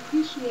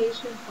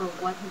appreciation for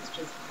what has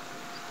just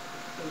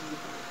happened.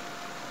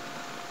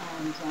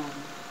 And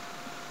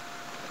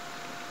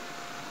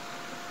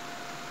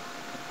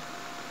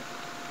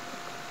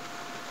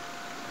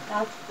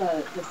that's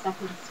the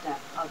second step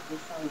of the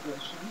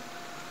celebration.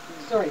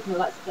 Sorry, no,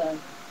 that's the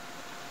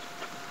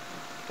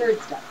third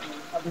step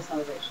of the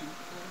celebration.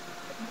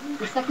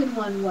 The second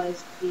one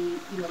was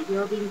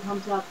you're being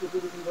pumped up, the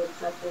Buddhas and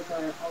Bodhisattvas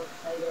are all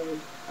excited,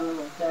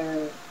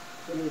 they're,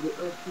 the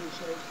earth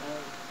creatures,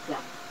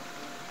 yeah.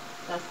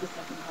 That's the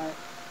second part.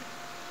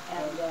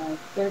 And the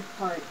third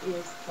part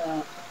is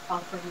the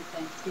offering of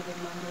Thanksgiving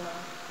mandala,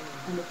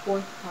 and the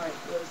fourth part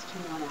is to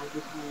not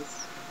advertise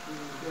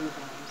your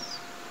vows,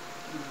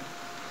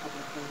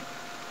 publicly.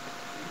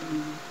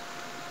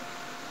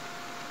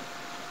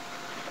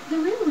 The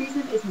real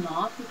reason is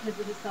not because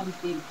it is some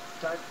big,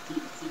 dark,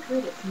 deep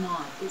secret. It's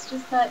not. It's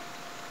just that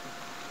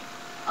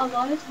a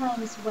lot of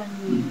times when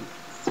we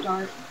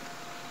start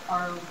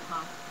our own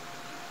path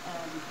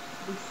and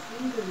we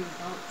see the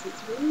results,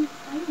 it's really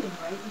exciting,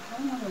 right? You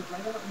kind of want to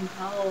write out and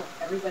tell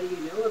everybody you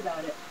know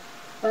about it.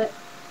 But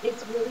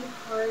it's really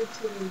hard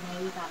to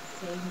relay that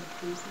same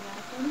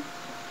enthusiasm.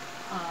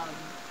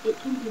 It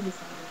can be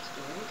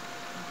misunderstood.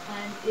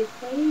 And if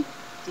they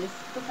diss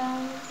the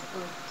vows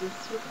or diss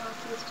your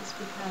practice just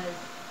because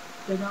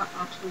they're not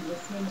actually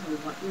listening to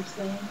what you're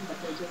saying, but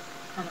they're just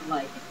kind of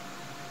like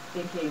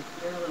thinking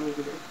you're a little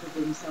weird for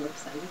being so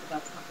excited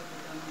about something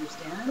they don't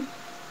understand,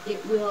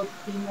 it will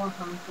be more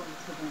harmful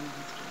to their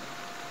master.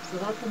 So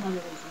that's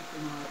another reason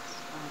for not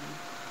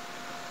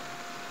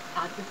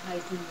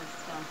advertising this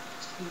stuff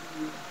too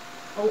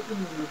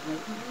openly or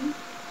blatantly.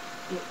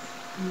 It's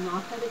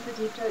not that it's a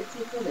deep dark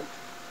secret, it's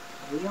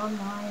free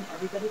online,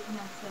 everybody can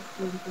access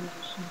the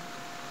information.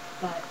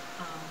 But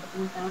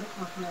without a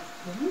proper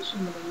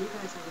explanation, the way you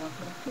guys are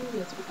walking through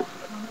this without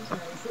the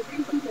commentaries, it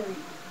can be very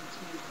easy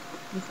to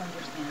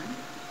misunderstand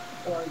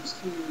or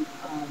to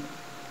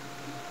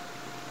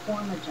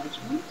form a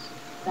judgment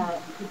that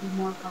could be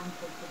more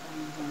harmful to them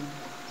than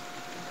not.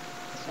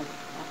 So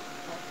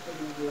that's the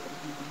real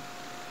reason.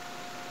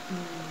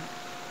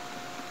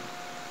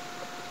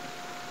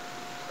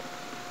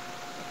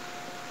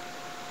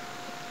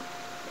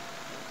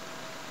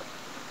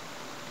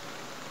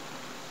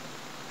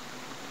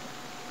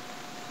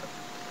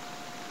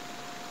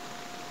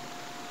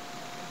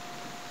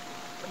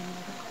 Any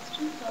other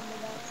questions on the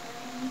vow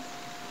ceremonies?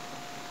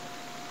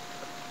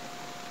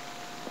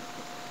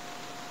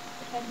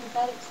 Ken, did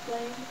that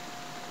explain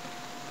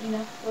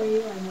enough for you?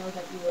 I know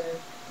that you were.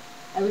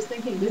 I was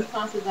thinking this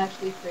class is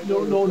actually for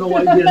you. No.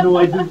 I did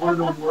want to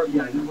know more.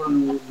 Yeah, I did want to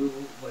know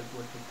what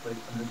took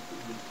place, and it's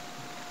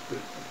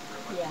good. Thank you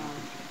very much.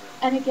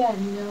 Yeah. And again,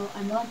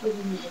 I'm not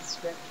giving you the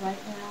script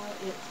right now.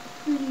 It's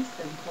pretty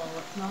simple.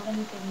 It's not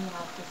anything you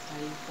have to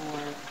study for.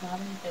 It's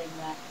not anything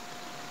that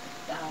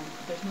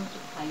there's no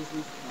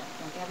surprises in it.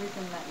 Like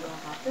everything that will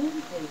happen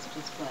is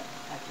just what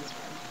I've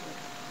described here.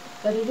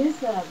 But it is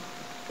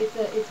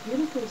it's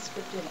beautifully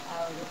scripted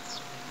out. It's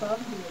from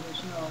the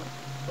original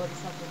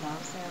Bodhisattva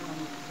Vows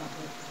ceremony, the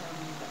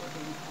ceremonies that were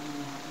being done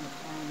in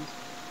Latin.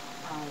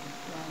 And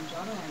when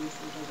John and I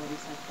received our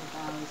Bodhisattva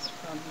Vows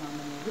from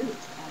Ramana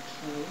Root,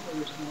 actually,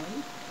 originally,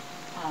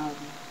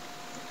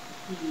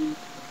 he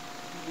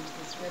used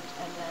the script,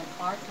 and then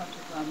our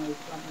Tantric Lamas,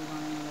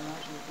 Ramana and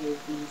Raja, gave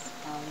these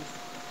vows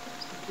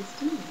to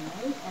Christine,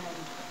 right? And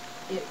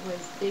it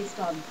was based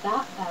on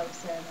that vow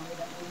ceremony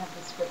that we have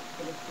the script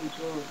for the Three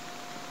Jewels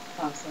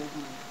vow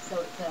ceremony.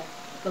 So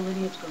the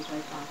lineage goes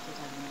right back to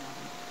Diamond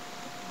Latin.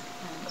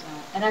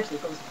 And actually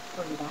it goes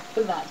further back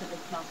than that, to the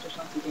Master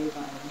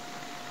Shantideva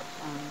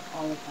and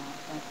all of that.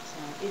 But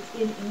it's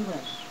in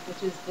English,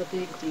 which is the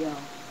big deal.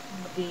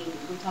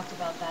 We talked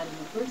about that in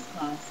the first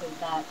class, so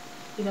that,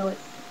 you know,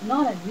 it's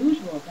not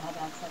unusual to have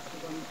access to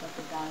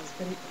Bodhisattva vows,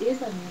 but it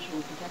is unusual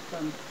to get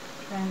them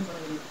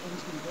translated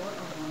into your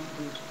own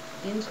language,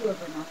 into a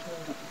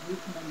vernacular that you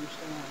can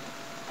understand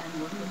and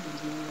work with and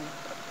deal with.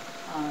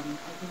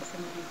 I think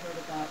some of you heard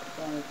about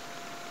the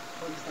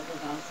Bodhisattva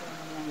vow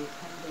ceremony I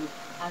attended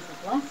as a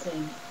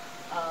blessing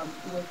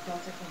with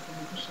Dr. Vincent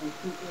Rinpoche,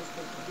 who is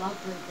the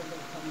lovely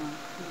Buddhist monk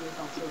who is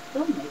also a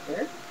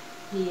filmmaker.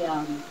 He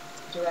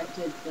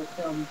directed the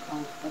film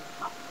called The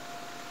Cup,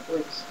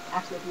 which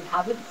actually, if you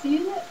haven't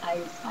seen it,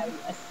 I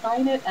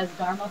assign it as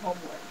Dharma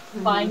homework.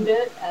 Find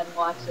it and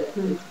watch it.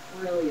 It's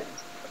brilliant.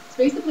 It's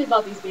basically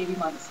about these baby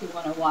monks who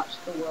want to watch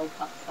the World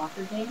Cup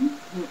soccer game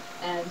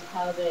and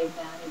how they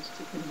manage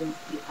to convince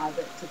the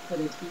abbot to put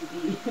a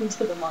TV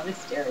into the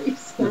monastery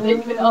so they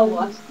can all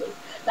watch this.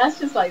 That's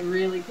just like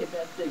really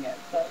condensing it.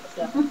 But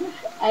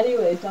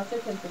anyways, Dr.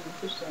 Vincent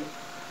Rinpoche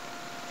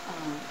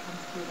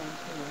comes through there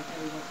too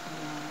every once in a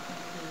while,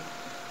 and he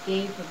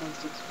gave the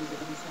most exquisite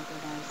Bodhisattva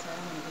vow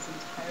ceremony. It was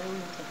entirely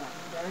in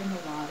Tibetan, very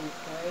melodic,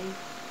 very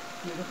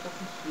beautiful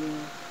to hear.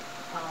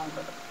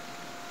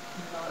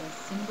 Not a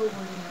single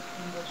word in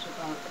English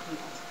about the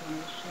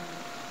explanation.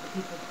 The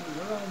people who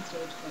were on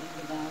stage getting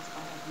the vows, I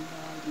have no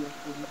idea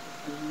who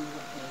knew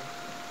what they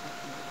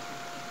expected.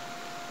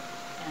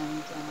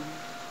 And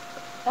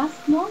that's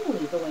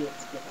normally the way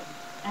it's given.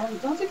 And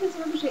Dr.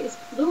 Vincent Rinpoche is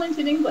fluent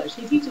in English.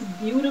 He teaches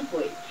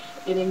beautifully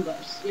in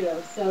English, you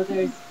know, so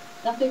there's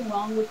nothing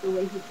wrong with the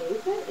way he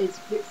gave it. It's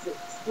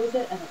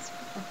exquisite and it's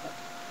perfect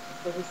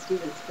for his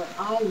students. But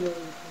I really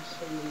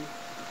appreciated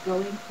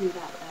going through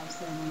that vow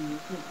ceremony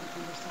with him and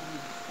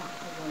understanding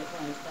exactly what it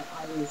was that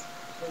I was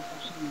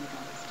refreshing the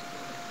vows to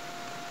do.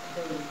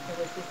 There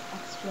was this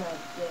extra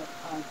bit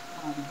of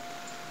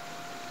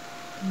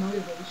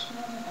motivation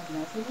and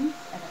resonance,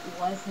 and it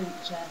wasn't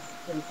just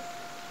this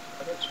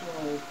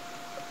ritual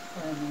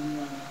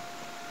ceremonial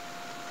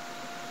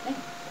thing.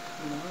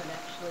 You know, it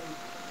actually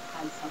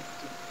had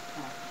substance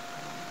that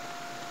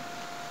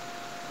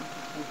you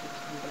could take it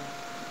to the.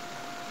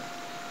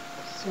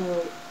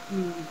 So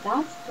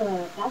that's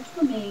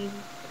the main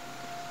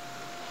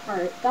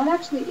part. That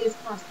actually is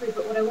class 3,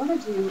 but what I want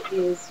to do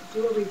is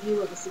do a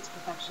review of the 6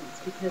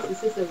 perfections, because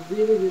this is a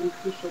really, really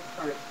crucial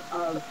part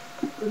of,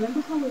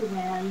 remember how we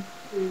ran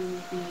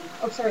through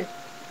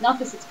not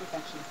the 6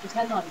 perfections, the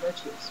 10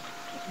 non-virtues.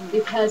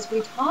 Because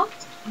we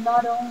talked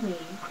not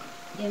only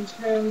in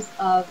terms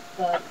of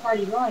the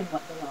party line,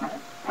 what they are,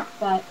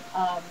 but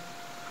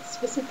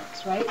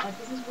specifics, right? Like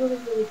this is really,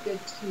 really good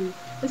to,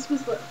 this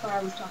was what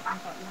Farah was talking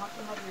about. You have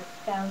to have your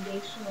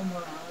foundational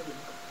morality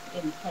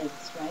in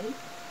place, right?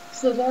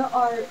 So there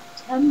are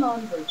 10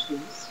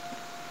 non-virtues,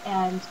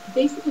 and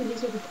basically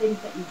these are the things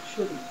that you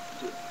shouldn't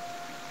do.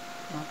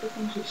 Not the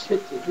things you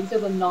should do. These are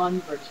the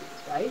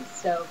non-virtues, right?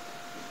 So,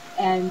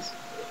 and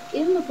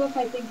in the book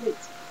I think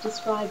it's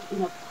described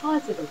in a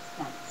positive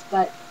sense,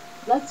 but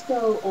let's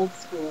go old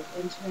school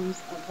in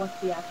terms of what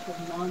the actual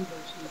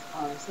non-virtues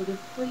are. So they're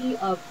free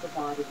of the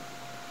body.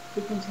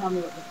 Who can tell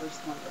me what the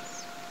first one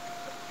is?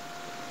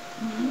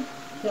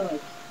 Killing.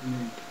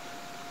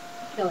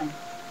 Killing.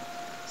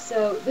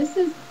 So this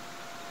is,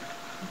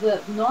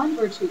 the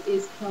non-virtue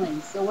is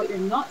killing. So what you're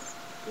not,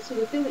 so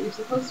the thing that you're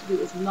supposed to do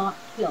is not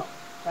kill,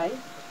 right?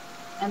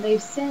 And they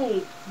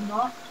say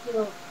not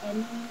kill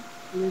any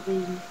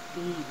living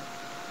being.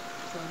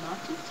 So not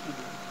just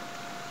human,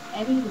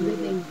 any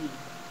living being.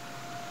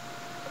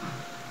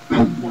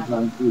 Does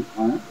that include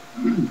plants?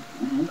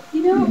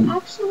 You know,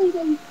 actually,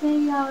 they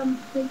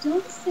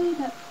don't say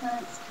that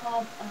plants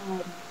have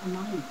a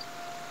mind.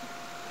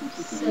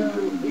 So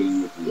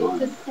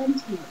it's a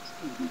sentient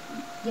thing.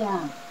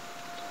 Yeah,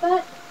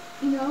 but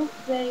you know,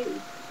 you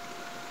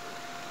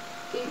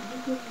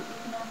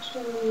can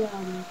actually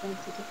beg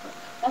to differ.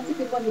 That's a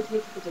good one to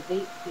take to the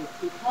debate field,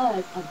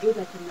 because a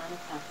Buddha can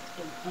manifest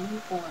in any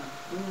form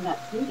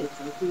that's needed.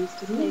 So who's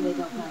to say they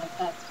don't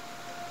manifest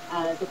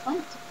as a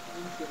plant?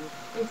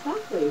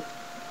 Exactly.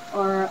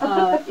 Or,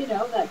 you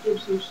know, that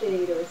gives you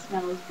shade or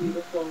smells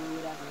beautiful or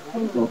whatever,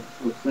 right? So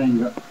saying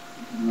that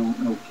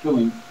no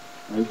killing,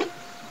 right?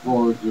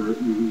 Suppose you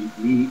eat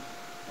meat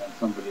and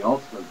somebody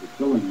else does the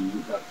killing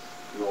and that's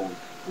Roll.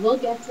 We'll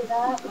get to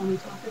that when we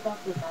talk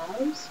about the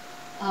vows.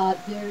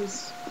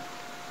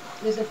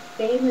 There's a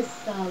famous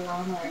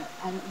Lama.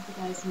 I don't know if you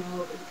guys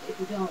know. If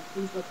you don't,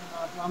 please look him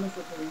up. Lamas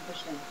of the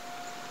Rinpoche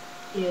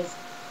is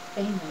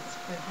famous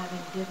for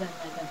having given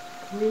like a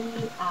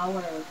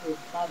 3-hour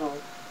rebuttal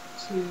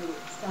to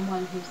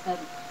someone who said,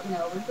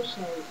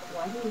 Rinpoche,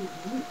 why do you eat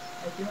meat?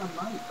 Like, you're a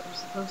monk. You're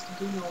supposed to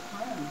do no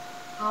harm.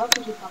 How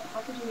could you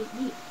eat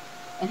meat?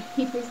 And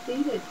he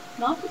proceeded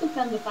not to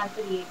defend the fact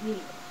that he ate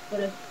meat, but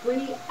a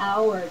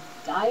 3-hour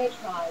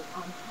diatribe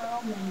on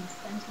how many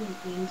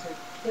sentient beings are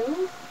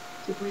killed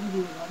to bring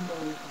you one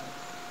bowl of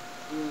rice.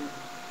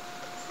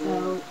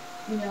 So,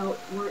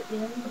 we're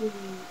in the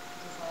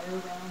desire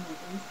realm,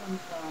 we're in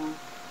samsara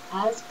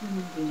as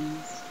human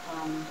beings,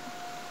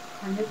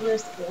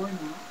 carnivorous or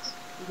not.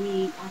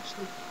 We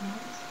actually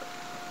can't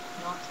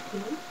not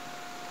kill,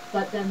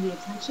 but then the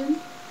intention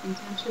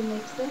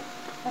makes it.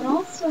 And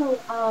also,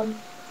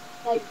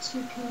 to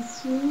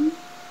consume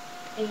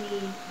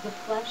the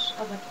flesh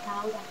of a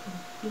cow that can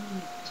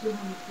feed 200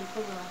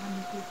 people or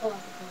 100 people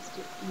as opposed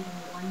to eating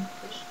one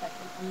fish that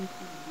can only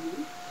feed you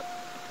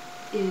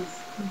is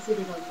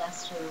considered a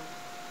lesser,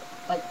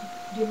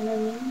 do you know what I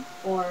mean?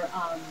 Or, and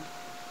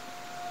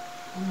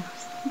I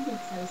was thinking,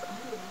 because I was at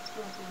a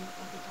restaurant,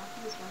 like a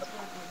Japanese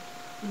restaurant,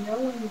 and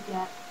when you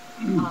get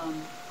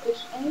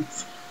fish eggs?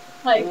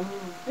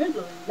 There's a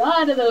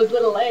lot of those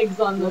little eggs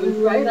on those,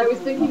 right? I was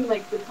thinking, the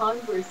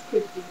converse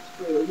could be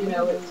true,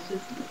 it's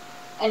just...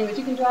 Anyways,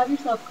 you can drive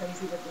yourself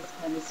crazy with this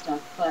kind of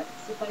stuff, but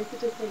suffice it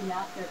to say,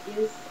 there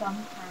is some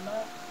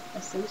karma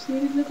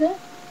associated with it,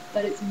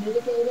 but it's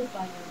mitigated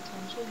by your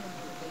intention and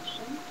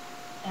motivation,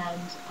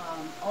 and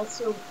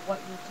also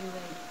what you're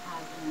doing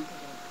as an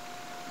antidote.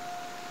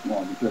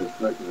 Well, because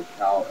it's like a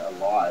cow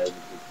alive,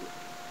 it's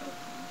a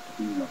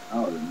female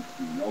cow, then you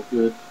can milk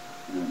it,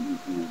 and you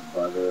can use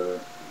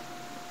butter,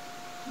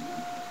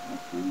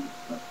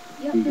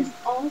 Yeah, there's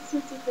all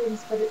sorts of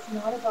things, but it's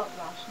not about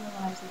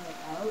rationalizing it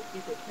out.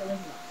 Is it killing?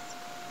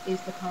 Yes.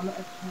 Is the karma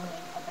of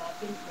killing a bad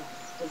thing?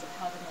 Yes. Does it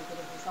have a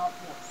negative result?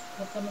 Yes.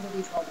 But some of the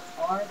results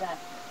are that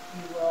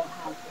you will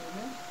have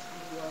illness,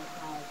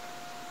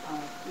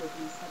 you'll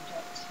be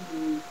subject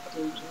to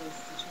dangerous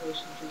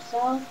situations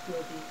yourself,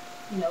 you'll be,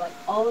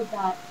 all of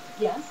that,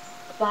 yes,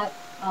 but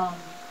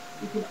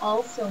you can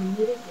also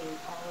mitigate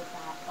all of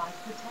that by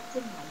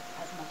protecting life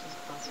as much as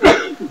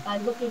possible, by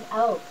looking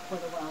out for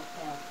the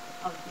welfare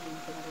of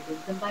beings and other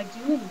beings, and by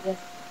doing this,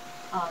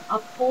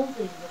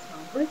 upholding this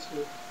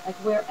non-virtue,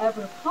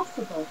 wherever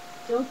possible,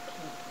 don't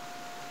kill.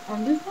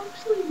 And this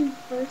actually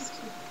refers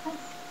to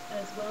pests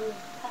as well as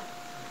pets,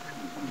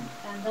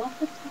 and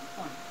that's a tough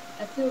one.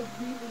 That's a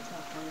really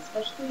tough one,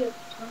 especially if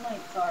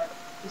termites are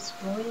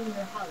destroying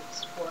your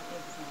house, for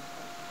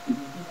example,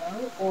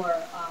 or,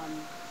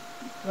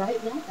 right,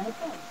 yeah, bed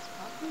bugs,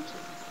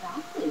 cockroaches,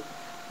 exactly,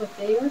 but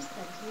they are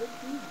sentient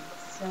beings,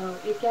 so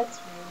it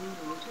gets really,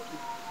 really tricky.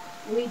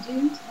 We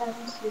do tend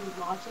to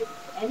logic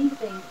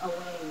anything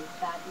away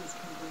that is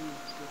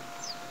convenient to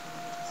us.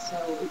 So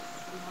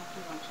we have to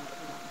watch out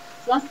for that.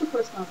 So that's the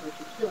first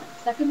non-virtue, killing.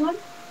 Second one,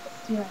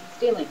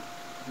 stealing.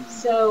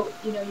 So,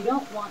 you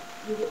don't want,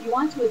 you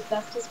want to, as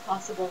best as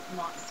possible,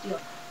 not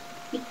steal.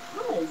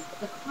 Because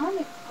the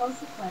karmic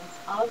consequence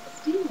of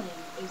stealing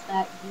is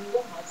that you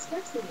will have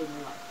scarcity in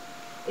your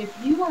life.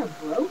 If you are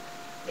broke,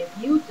 if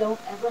you don't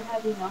ever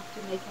have enough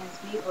to make ends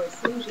meet, or as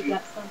soon as you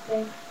get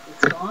something,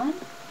 it's gone,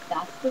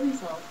 that's the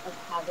result of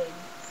having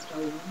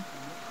stolen in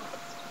the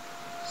past.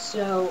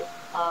 So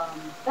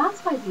that's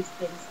why these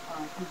things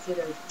are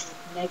considered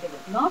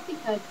negative. Not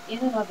because in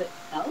and of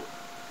itself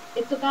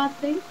it's a bad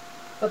thing,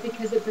 but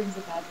because it brings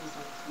a bad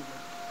result to you.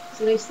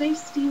 So they say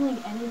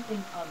stealing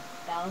anything of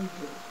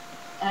value.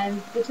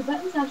 And the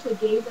Tibetans actually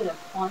gave it a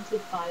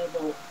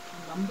quantifiable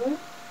number,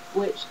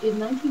 which in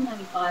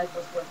 1995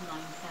 was worth 9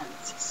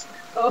 cents.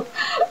 So,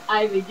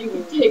 I mean, you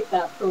can take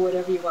that for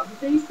whatever you want. But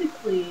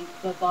basically,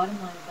 the bottom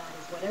line of that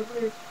is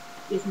whatever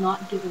is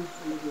not given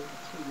freely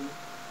to you.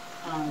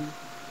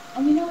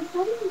 And it's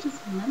not even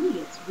just money,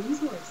 it's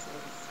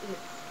resources.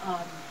 It's,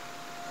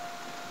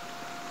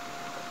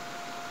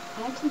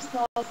 I actually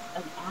saw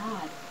an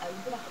ad, a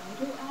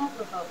hydro ad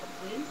about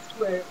waste,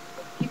 where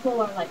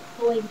people are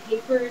pulling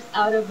papers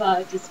out of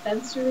a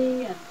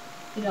dispensary and,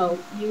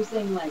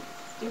 using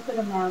stupid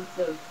amounts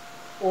of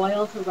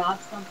foil to wrap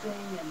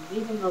something and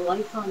leaving the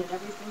lights on in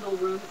every single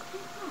room. It's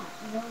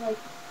like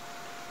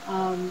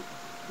that,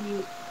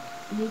 you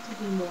need to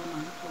be more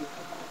mindful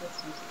of all this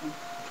types of things.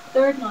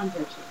 Third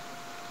non-virtue.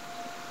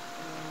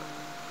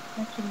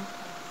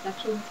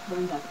 Sexual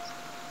misconduct.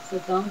 So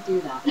don't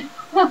do that.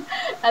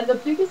 And the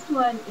biggest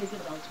one is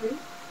adultery.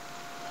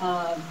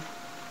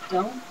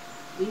 Don't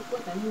sleep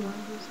with anyone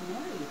who's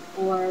married,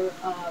 or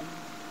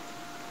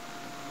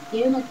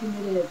in a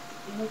committed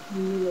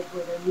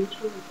where they're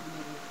mutually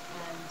committed.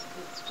 And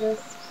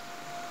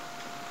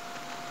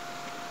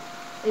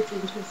it's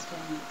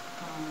interesting.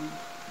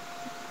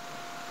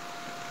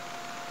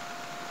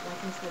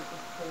 Like I said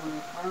before,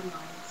 our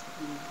minds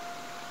can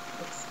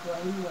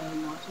explain away,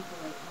 logic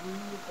away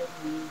anything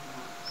we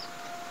want.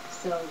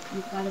 So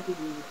you've got to be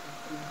really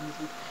careful in those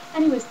ones.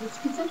 Anyways, this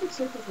concentric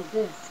circles of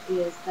this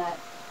is that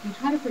you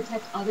try to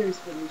protect others'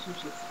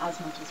 relationships as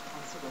much as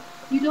possible.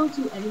 You don't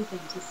do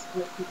anything to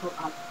split people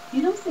up.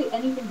 You don't say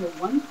anything to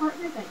one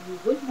partner that you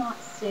would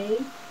not say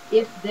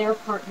if their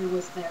partner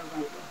was there right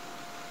with them.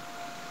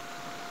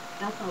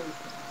 That's always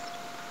the test.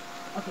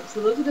 Okay,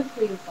 so those are the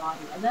 3 of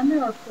body. And then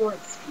there are 4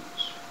 of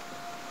speech.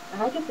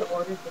 And I get the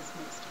order of this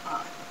mixed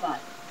up,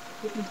 but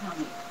you can tell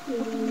me.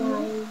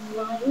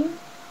 Lying.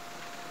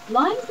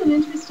 Lying's an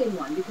interesting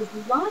one because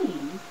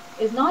lying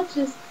is not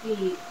just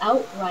the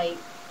outright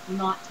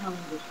not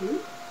telling the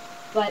truth,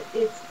 but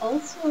it's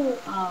also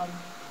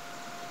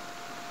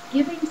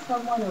giving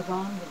someone a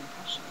wrong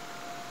impression.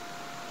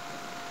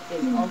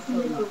 Is also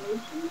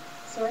lying.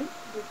 Sorry?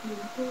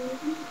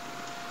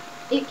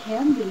 It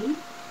can be.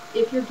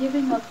 If you're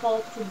giving a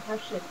false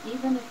impression,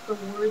 even if the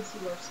words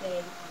you are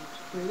saying are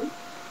true,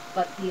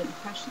 but the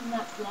impression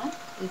that's left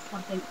is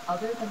something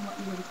other than what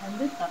you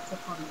intended, that's a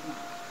form of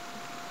lying.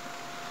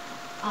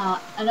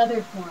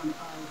 Another form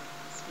of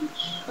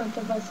speech. Or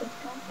divisive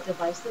talk.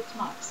 Divisive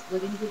talk,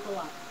 splitting people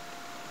up.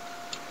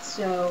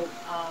 So,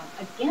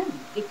 again,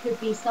 it could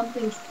be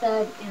something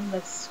said in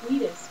the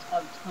sweetest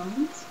of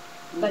tones,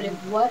 but if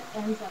what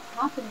ends up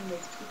happening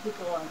is 2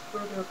 people are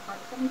further apart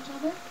from each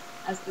other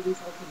as the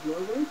result of your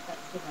words,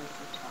 that's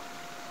divisive talk.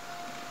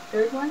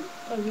 3rd one?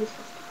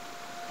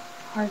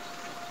 Harsh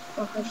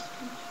or harsh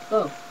speech.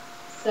 Both.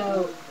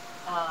 So,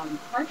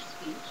 harsh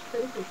speech,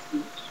 critical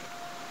speech,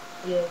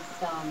 is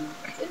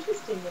it's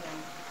interesting, you know.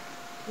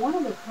 One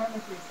of the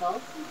karmic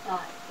results of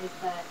that is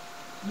that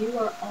you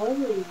are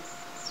always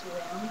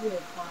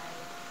surrounded by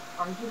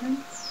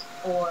arguments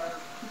or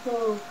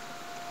people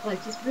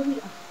like just really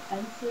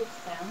offensive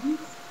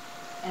sounds,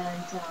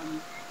 and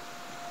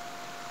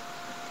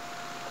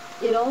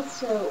it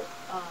also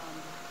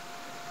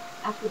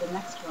after the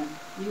next one,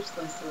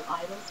 useless or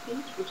idle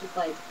speech, which is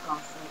like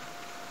gossip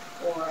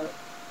or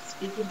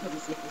speaking for the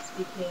sake of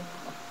speaking,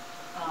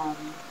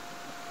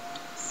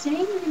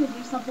 saying you're going to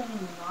do something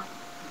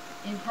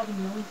and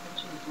having no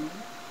intention of doing it.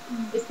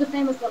 It's the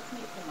famous let's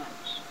meet for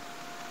lunch,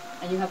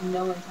 and you have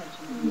no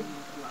intention of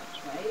meeting for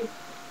lunch, right?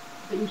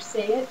 But you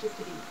say it just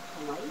to be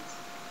polite,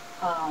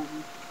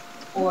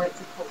 or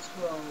it's a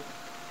cultural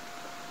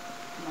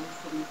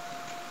nicety.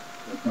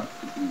 That's not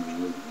speaking the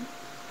word.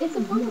 It's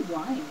a form of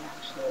lying,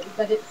 actually,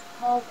 but it's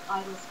called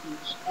idle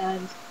speech.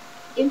 And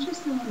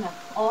interestingly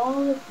enough,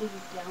 all of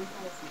these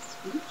downfalls of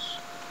speech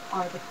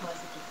are the cause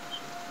of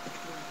depression.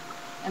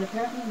 And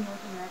apparently in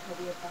North America,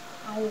 we have the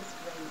highest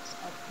rate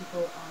of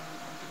people on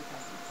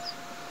antidepressants.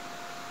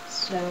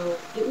 So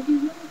it would be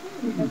really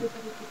good if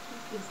everybody could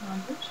keep these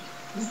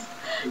non-virtues,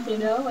 you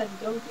know, and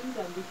don't do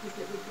them because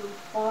it would go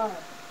far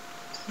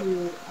to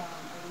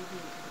alleviate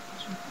the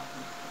depression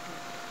problem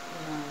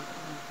in our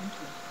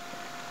country.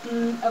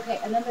 Okay,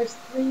 and then there's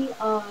 3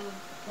 of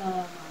the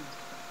mind.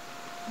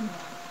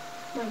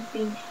 Like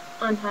being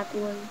unhappy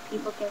when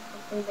people get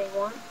something they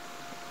want,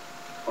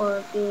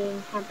 or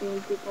being happy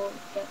when people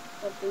get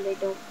something they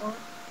don't want,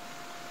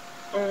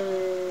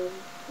 and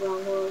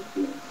wrong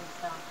worldview.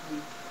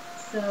 Exactly.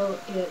 So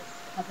it's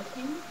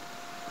coveting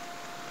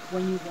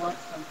when you want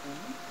something,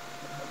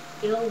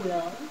 ill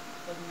will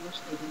when you wish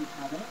they didn't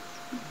have it,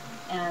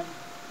 and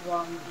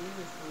wrong view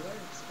is the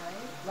worst,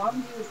 right? Wrong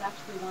view is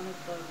actually one of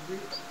the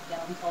root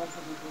downfalls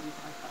of the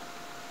Bodhisattva,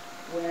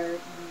 where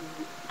you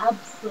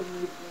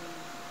absolutely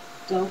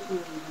don't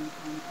believe in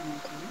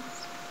enlightenment.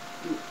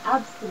 You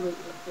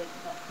absolutely think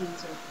that things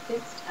are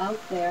fixed out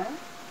there,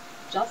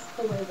 just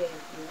the way they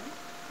appear,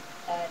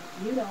 and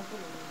you don't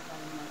believe that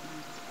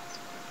enlightenment is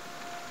possible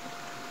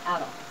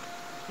at all.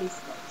 Case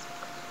closed.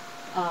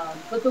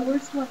 But the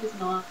worst one is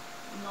not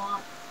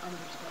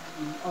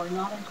understanding or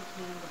not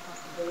entertaining the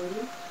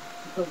possibility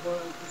that the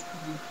world is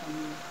coming from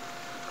you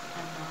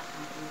and not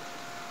at you.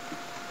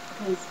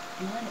 Because,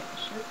 man, it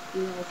sure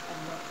feels and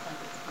looks like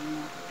it's coming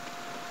at you.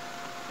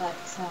 But,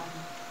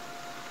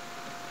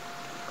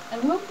 and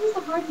worldview is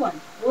a hard one.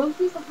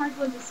 Worldview is a hard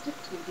one to stick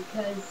to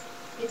because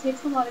it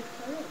takes a lot of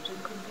courage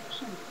and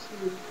conviction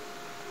to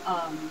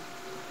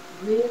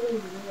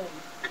really live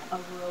a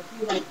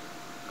worldview. Like,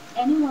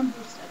 anyone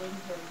who's studying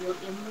here, you're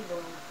in the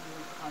worldview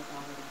of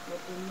causality.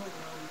 You're in the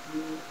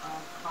worldview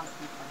of cause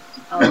and effect,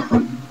 of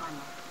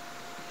karma.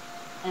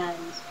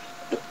 And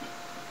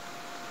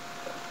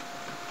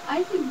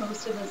I think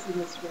most of us in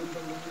this room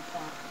believe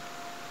that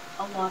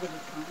a lot of the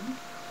time,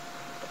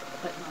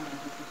 but not all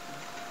of the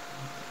time.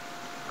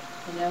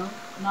 You know?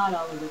 Not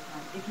all of the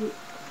time. If you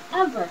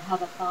ever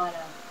have a thought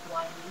of,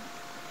 why me?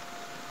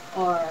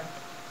 Or,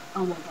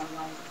 oh my God,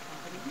 why is this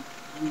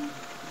happening?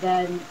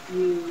 Then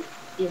you,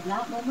 in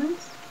that moment,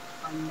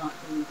 are not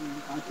believing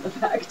in cause and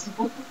effect.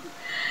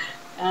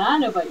 And I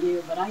don't know about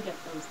you, but I get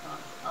those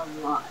thoughts a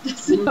lot.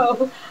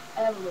 So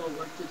I have a little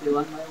work to do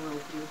on my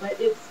worldview. But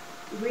it's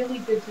really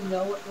good to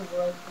know what the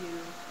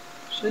worldview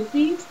should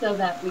be so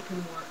that we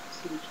can work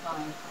to try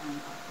and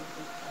uphold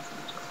it as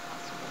much as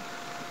possible.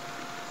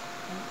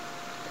 Okay?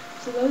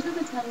 So those are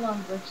the 10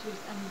 non-virtues,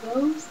 and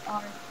those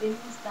are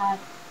things that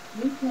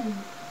you can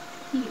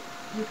keep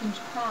you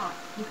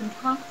can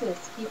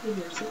practice keeping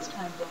your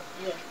 6-time book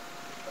with.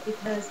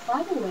 Because,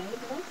 by the way,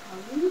 did I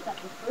tell you that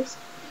the first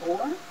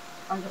 4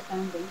 are the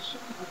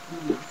foundation of the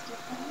monastic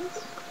vows?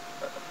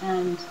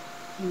 And,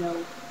 you know,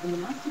 the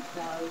monastic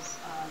vows,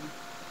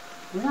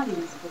 we're not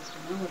even supposed to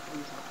know what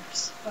those are.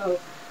 So,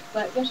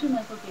 but Geshe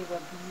Michael gave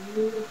a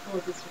beautiful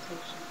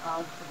dissertation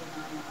of the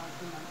Vinaya, of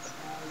the monks'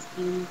 vows,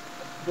 in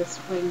the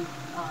spring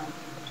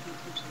Retreat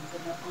teachings,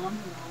 and they're on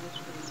the Knowledge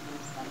Base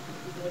website. If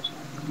you get a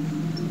chance to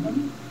listen to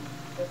them,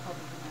 they're called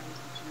the Vinaya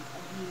teachings,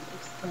 and he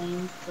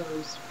explains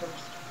those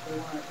first 4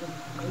 in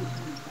great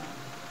detail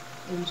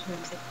in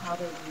terms of how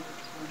they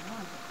relate to a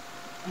monk,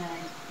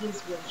 and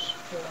his wish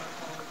for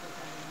all of the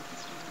Dharma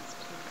students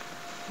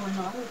who are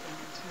not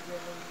ordained to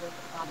really look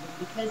at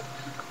them,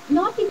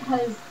 not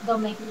because they'll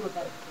make you a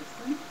better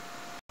person,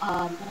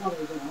 well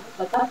they will,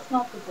 but that's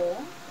not the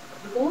goal.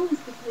 The goal is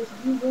because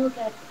you will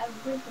get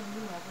everything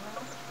you ever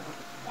asked for,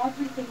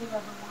 everything you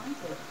ever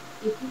wanted,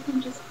 if you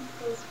can just keep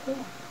those 4.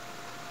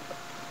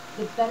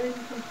 The better you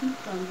can keep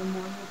them, the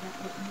more you'll get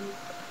what you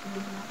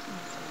really want to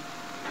receive.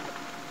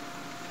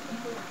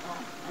 Simple as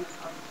that, and it's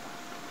hard as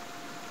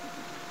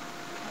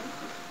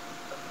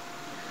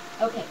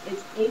that. Okay,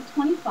 it's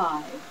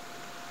 8:25.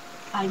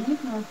 I'm going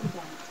to ignore the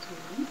dance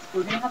tunes.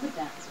 We're going to have a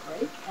dance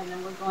break, and then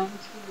we're going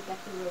to get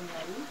the room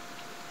ready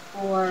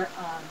for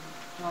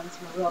John's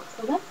Marok.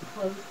 So let's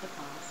close the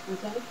class. We'll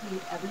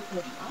dedicate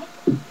everything up.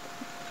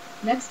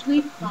 Next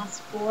week, class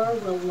 4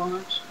 will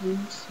launch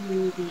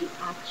into the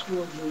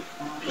actual group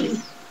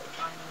vows.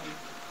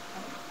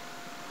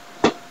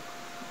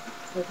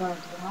 So, John,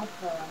 do you have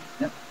the...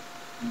 Yep.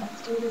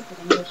 Let's do this in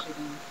English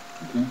again.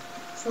 Okay.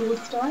 So we'll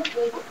start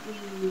with the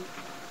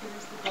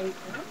Here's the Great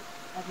Earth,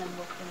 and then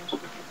we'll finish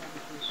with the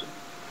dedication.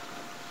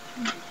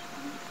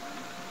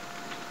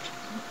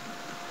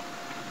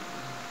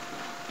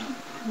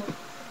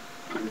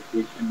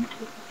 Dedication.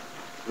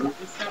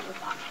 We'll start with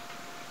that.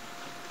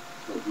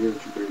 So here's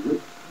the great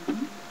earth.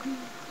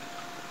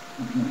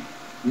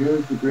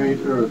 Here's the great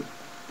earth,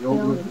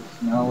 filled with the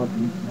smell of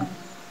incense,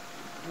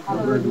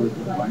 covered with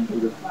the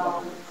blanket of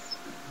flowers,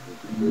 the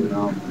green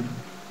mountains,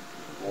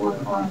 the 4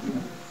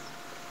 continents,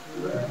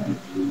 the red and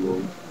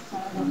jewels, the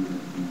sun and the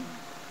moon.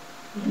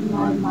 In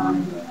my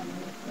mind, I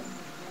make this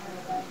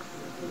paradise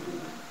of the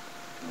moon,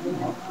 and I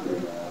offer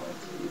it all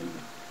to you.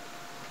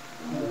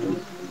 I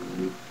wish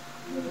you,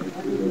 may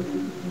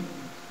everything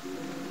you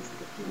is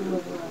the pure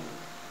of love.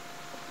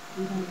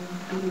 Even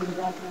the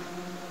reverend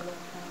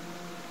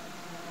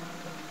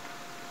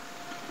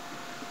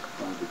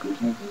by the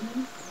goodness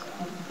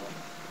of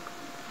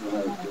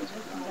what I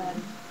just said,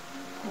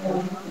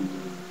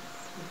 harmonies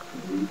with the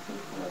lethal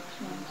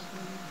collection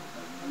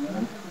of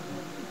American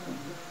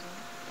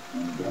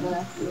and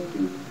blessed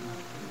be.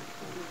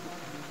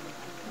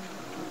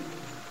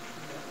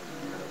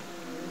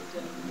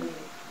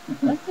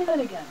 Let's say that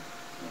again.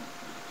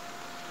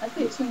 Let's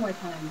say it 2 more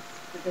times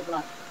for good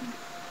luck.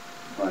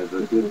 By the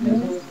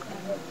goodness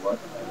of what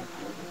I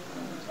just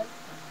said,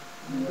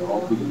 may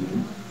all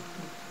beings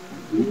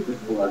complete the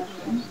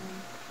collection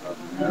of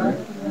merit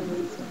and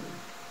wisdom,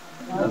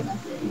 thus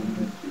gain and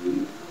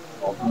achieve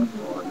ultimate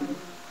glory,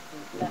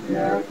 with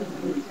merit and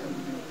wisdom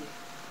made.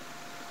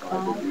 By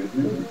the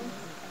goodness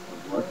of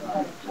what I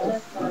have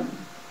just done,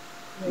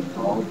 may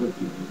all the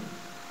beings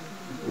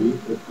complete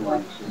the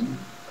collection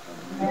of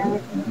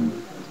merit and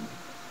wisdom,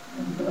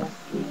 and thus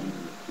gain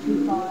the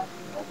true thought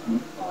and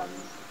ultimate glory,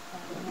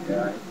 with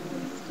merit and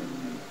wisdom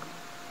made.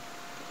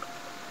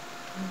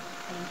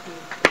 Thank you.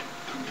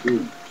 Thank you.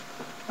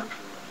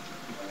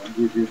 I want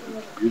you to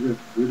do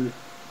this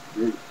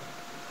great.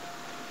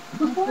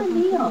 Before a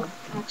meal,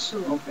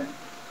 actually. Okay.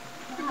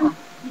 Yeah,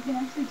 you can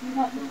actually do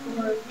that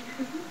before a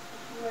meal.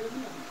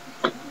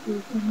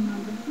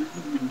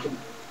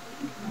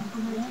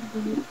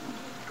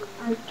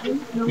 I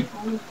don't know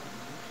all of them.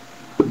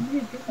 I'm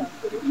going to do that.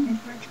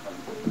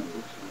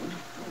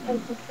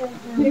 It's the same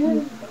thing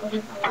as the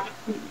other last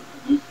week.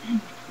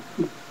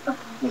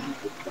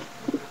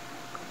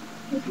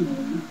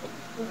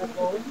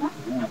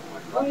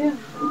 Oh, yeah.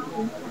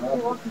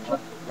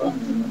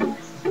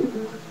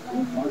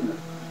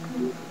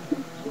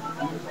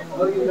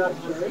 Oh, you're not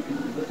sure?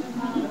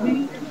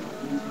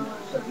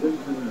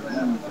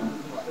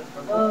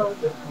 Oh,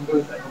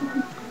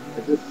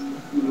 I just,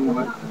 you know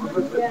what?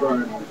 What's the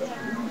burn?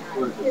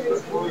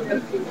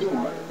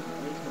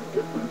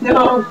 No.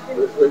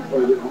 Let's wait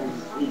for your own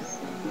peace.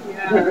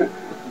 Yeah.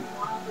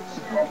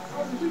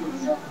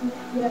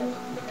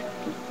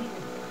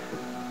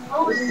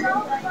 Oh, so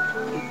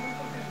fun.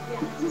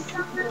 Just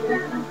something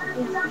that I'm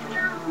not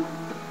down.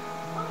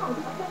 Oh,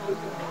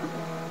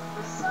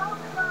 so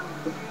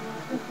close.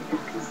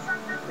 Just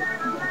something that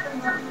I'm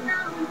not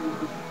down.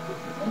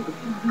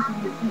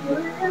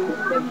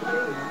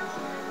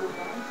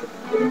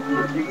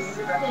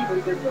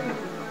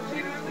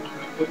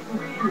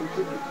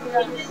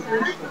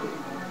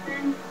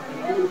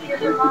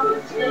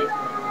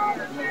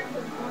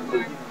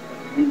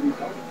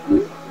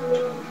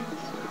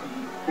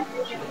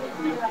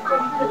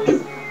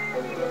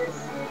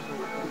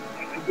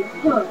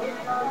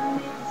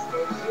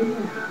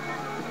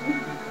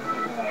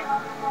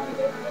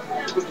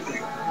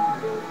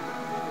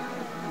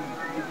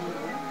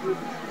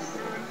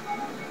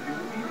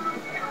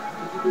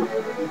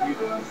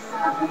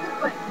 I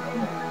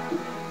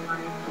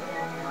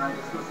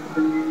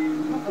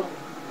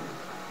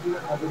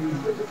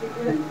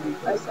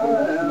saw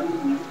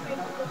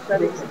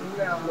Sherri's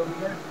email.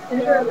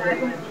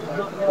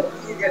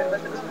 You get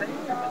with it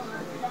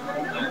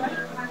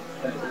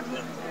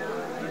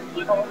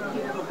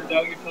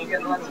today? You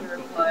get lots of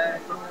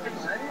replies.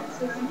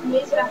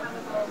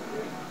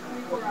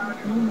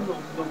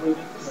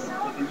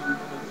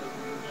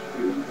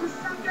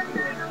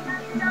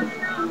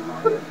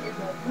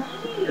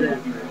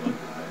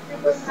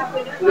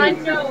 I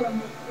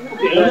know.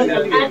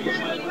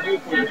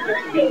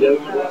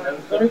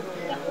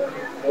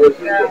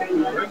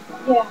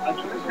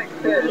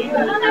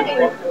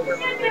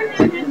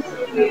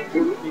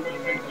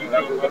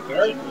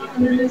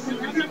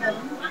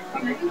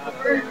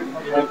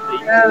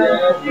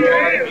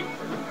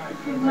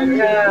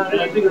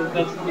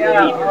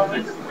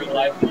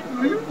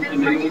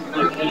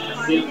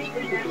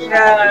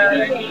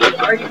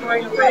 Are you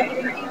going away?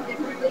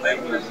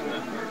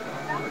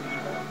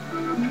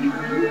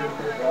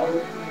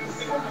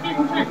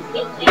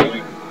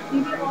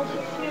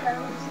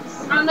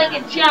 I'm like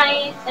a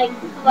giant, like,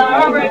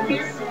 flower right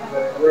here.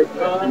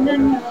 And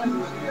then,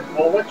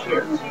 what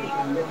chair?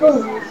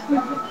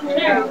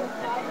 chair.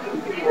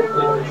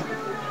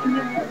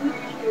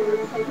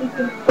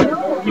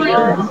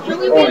 Can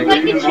we make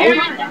like a chair?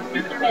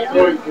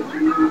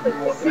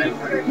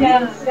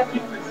 Yeah.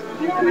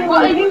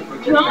 Well,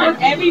 it's John.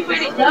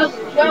 Everybody loves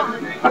John.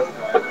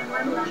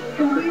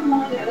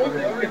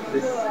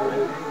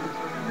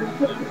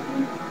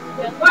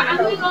 What,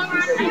 are we going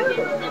around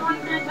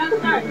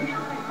outside?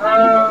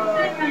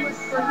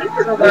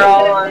 So they're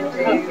all on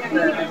days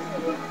that...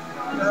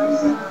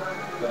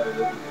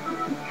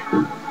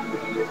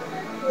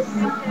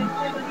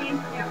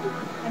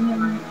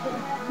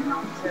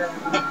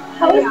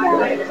 How is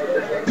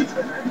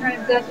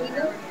that?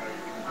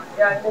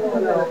 Yeah, I think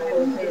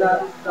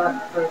that's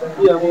for the...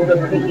 Yeah, well,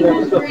 that's the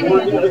stuff. Pull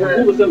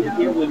the stuff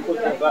here, we'll put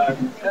that back.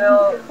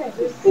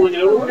 Pulling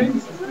it over? And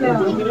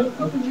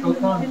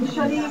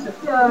Sherri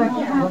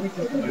can't.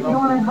 You don't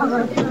want to have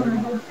her turn her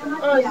head.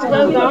 Oh, it's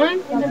still going?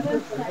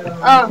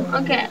 Oh,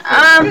 okay.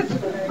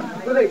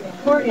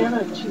 Poor Anna,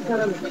 she's got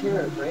on the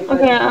chairs, right?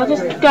 Okay, I'll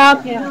just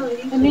stop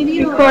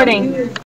recording.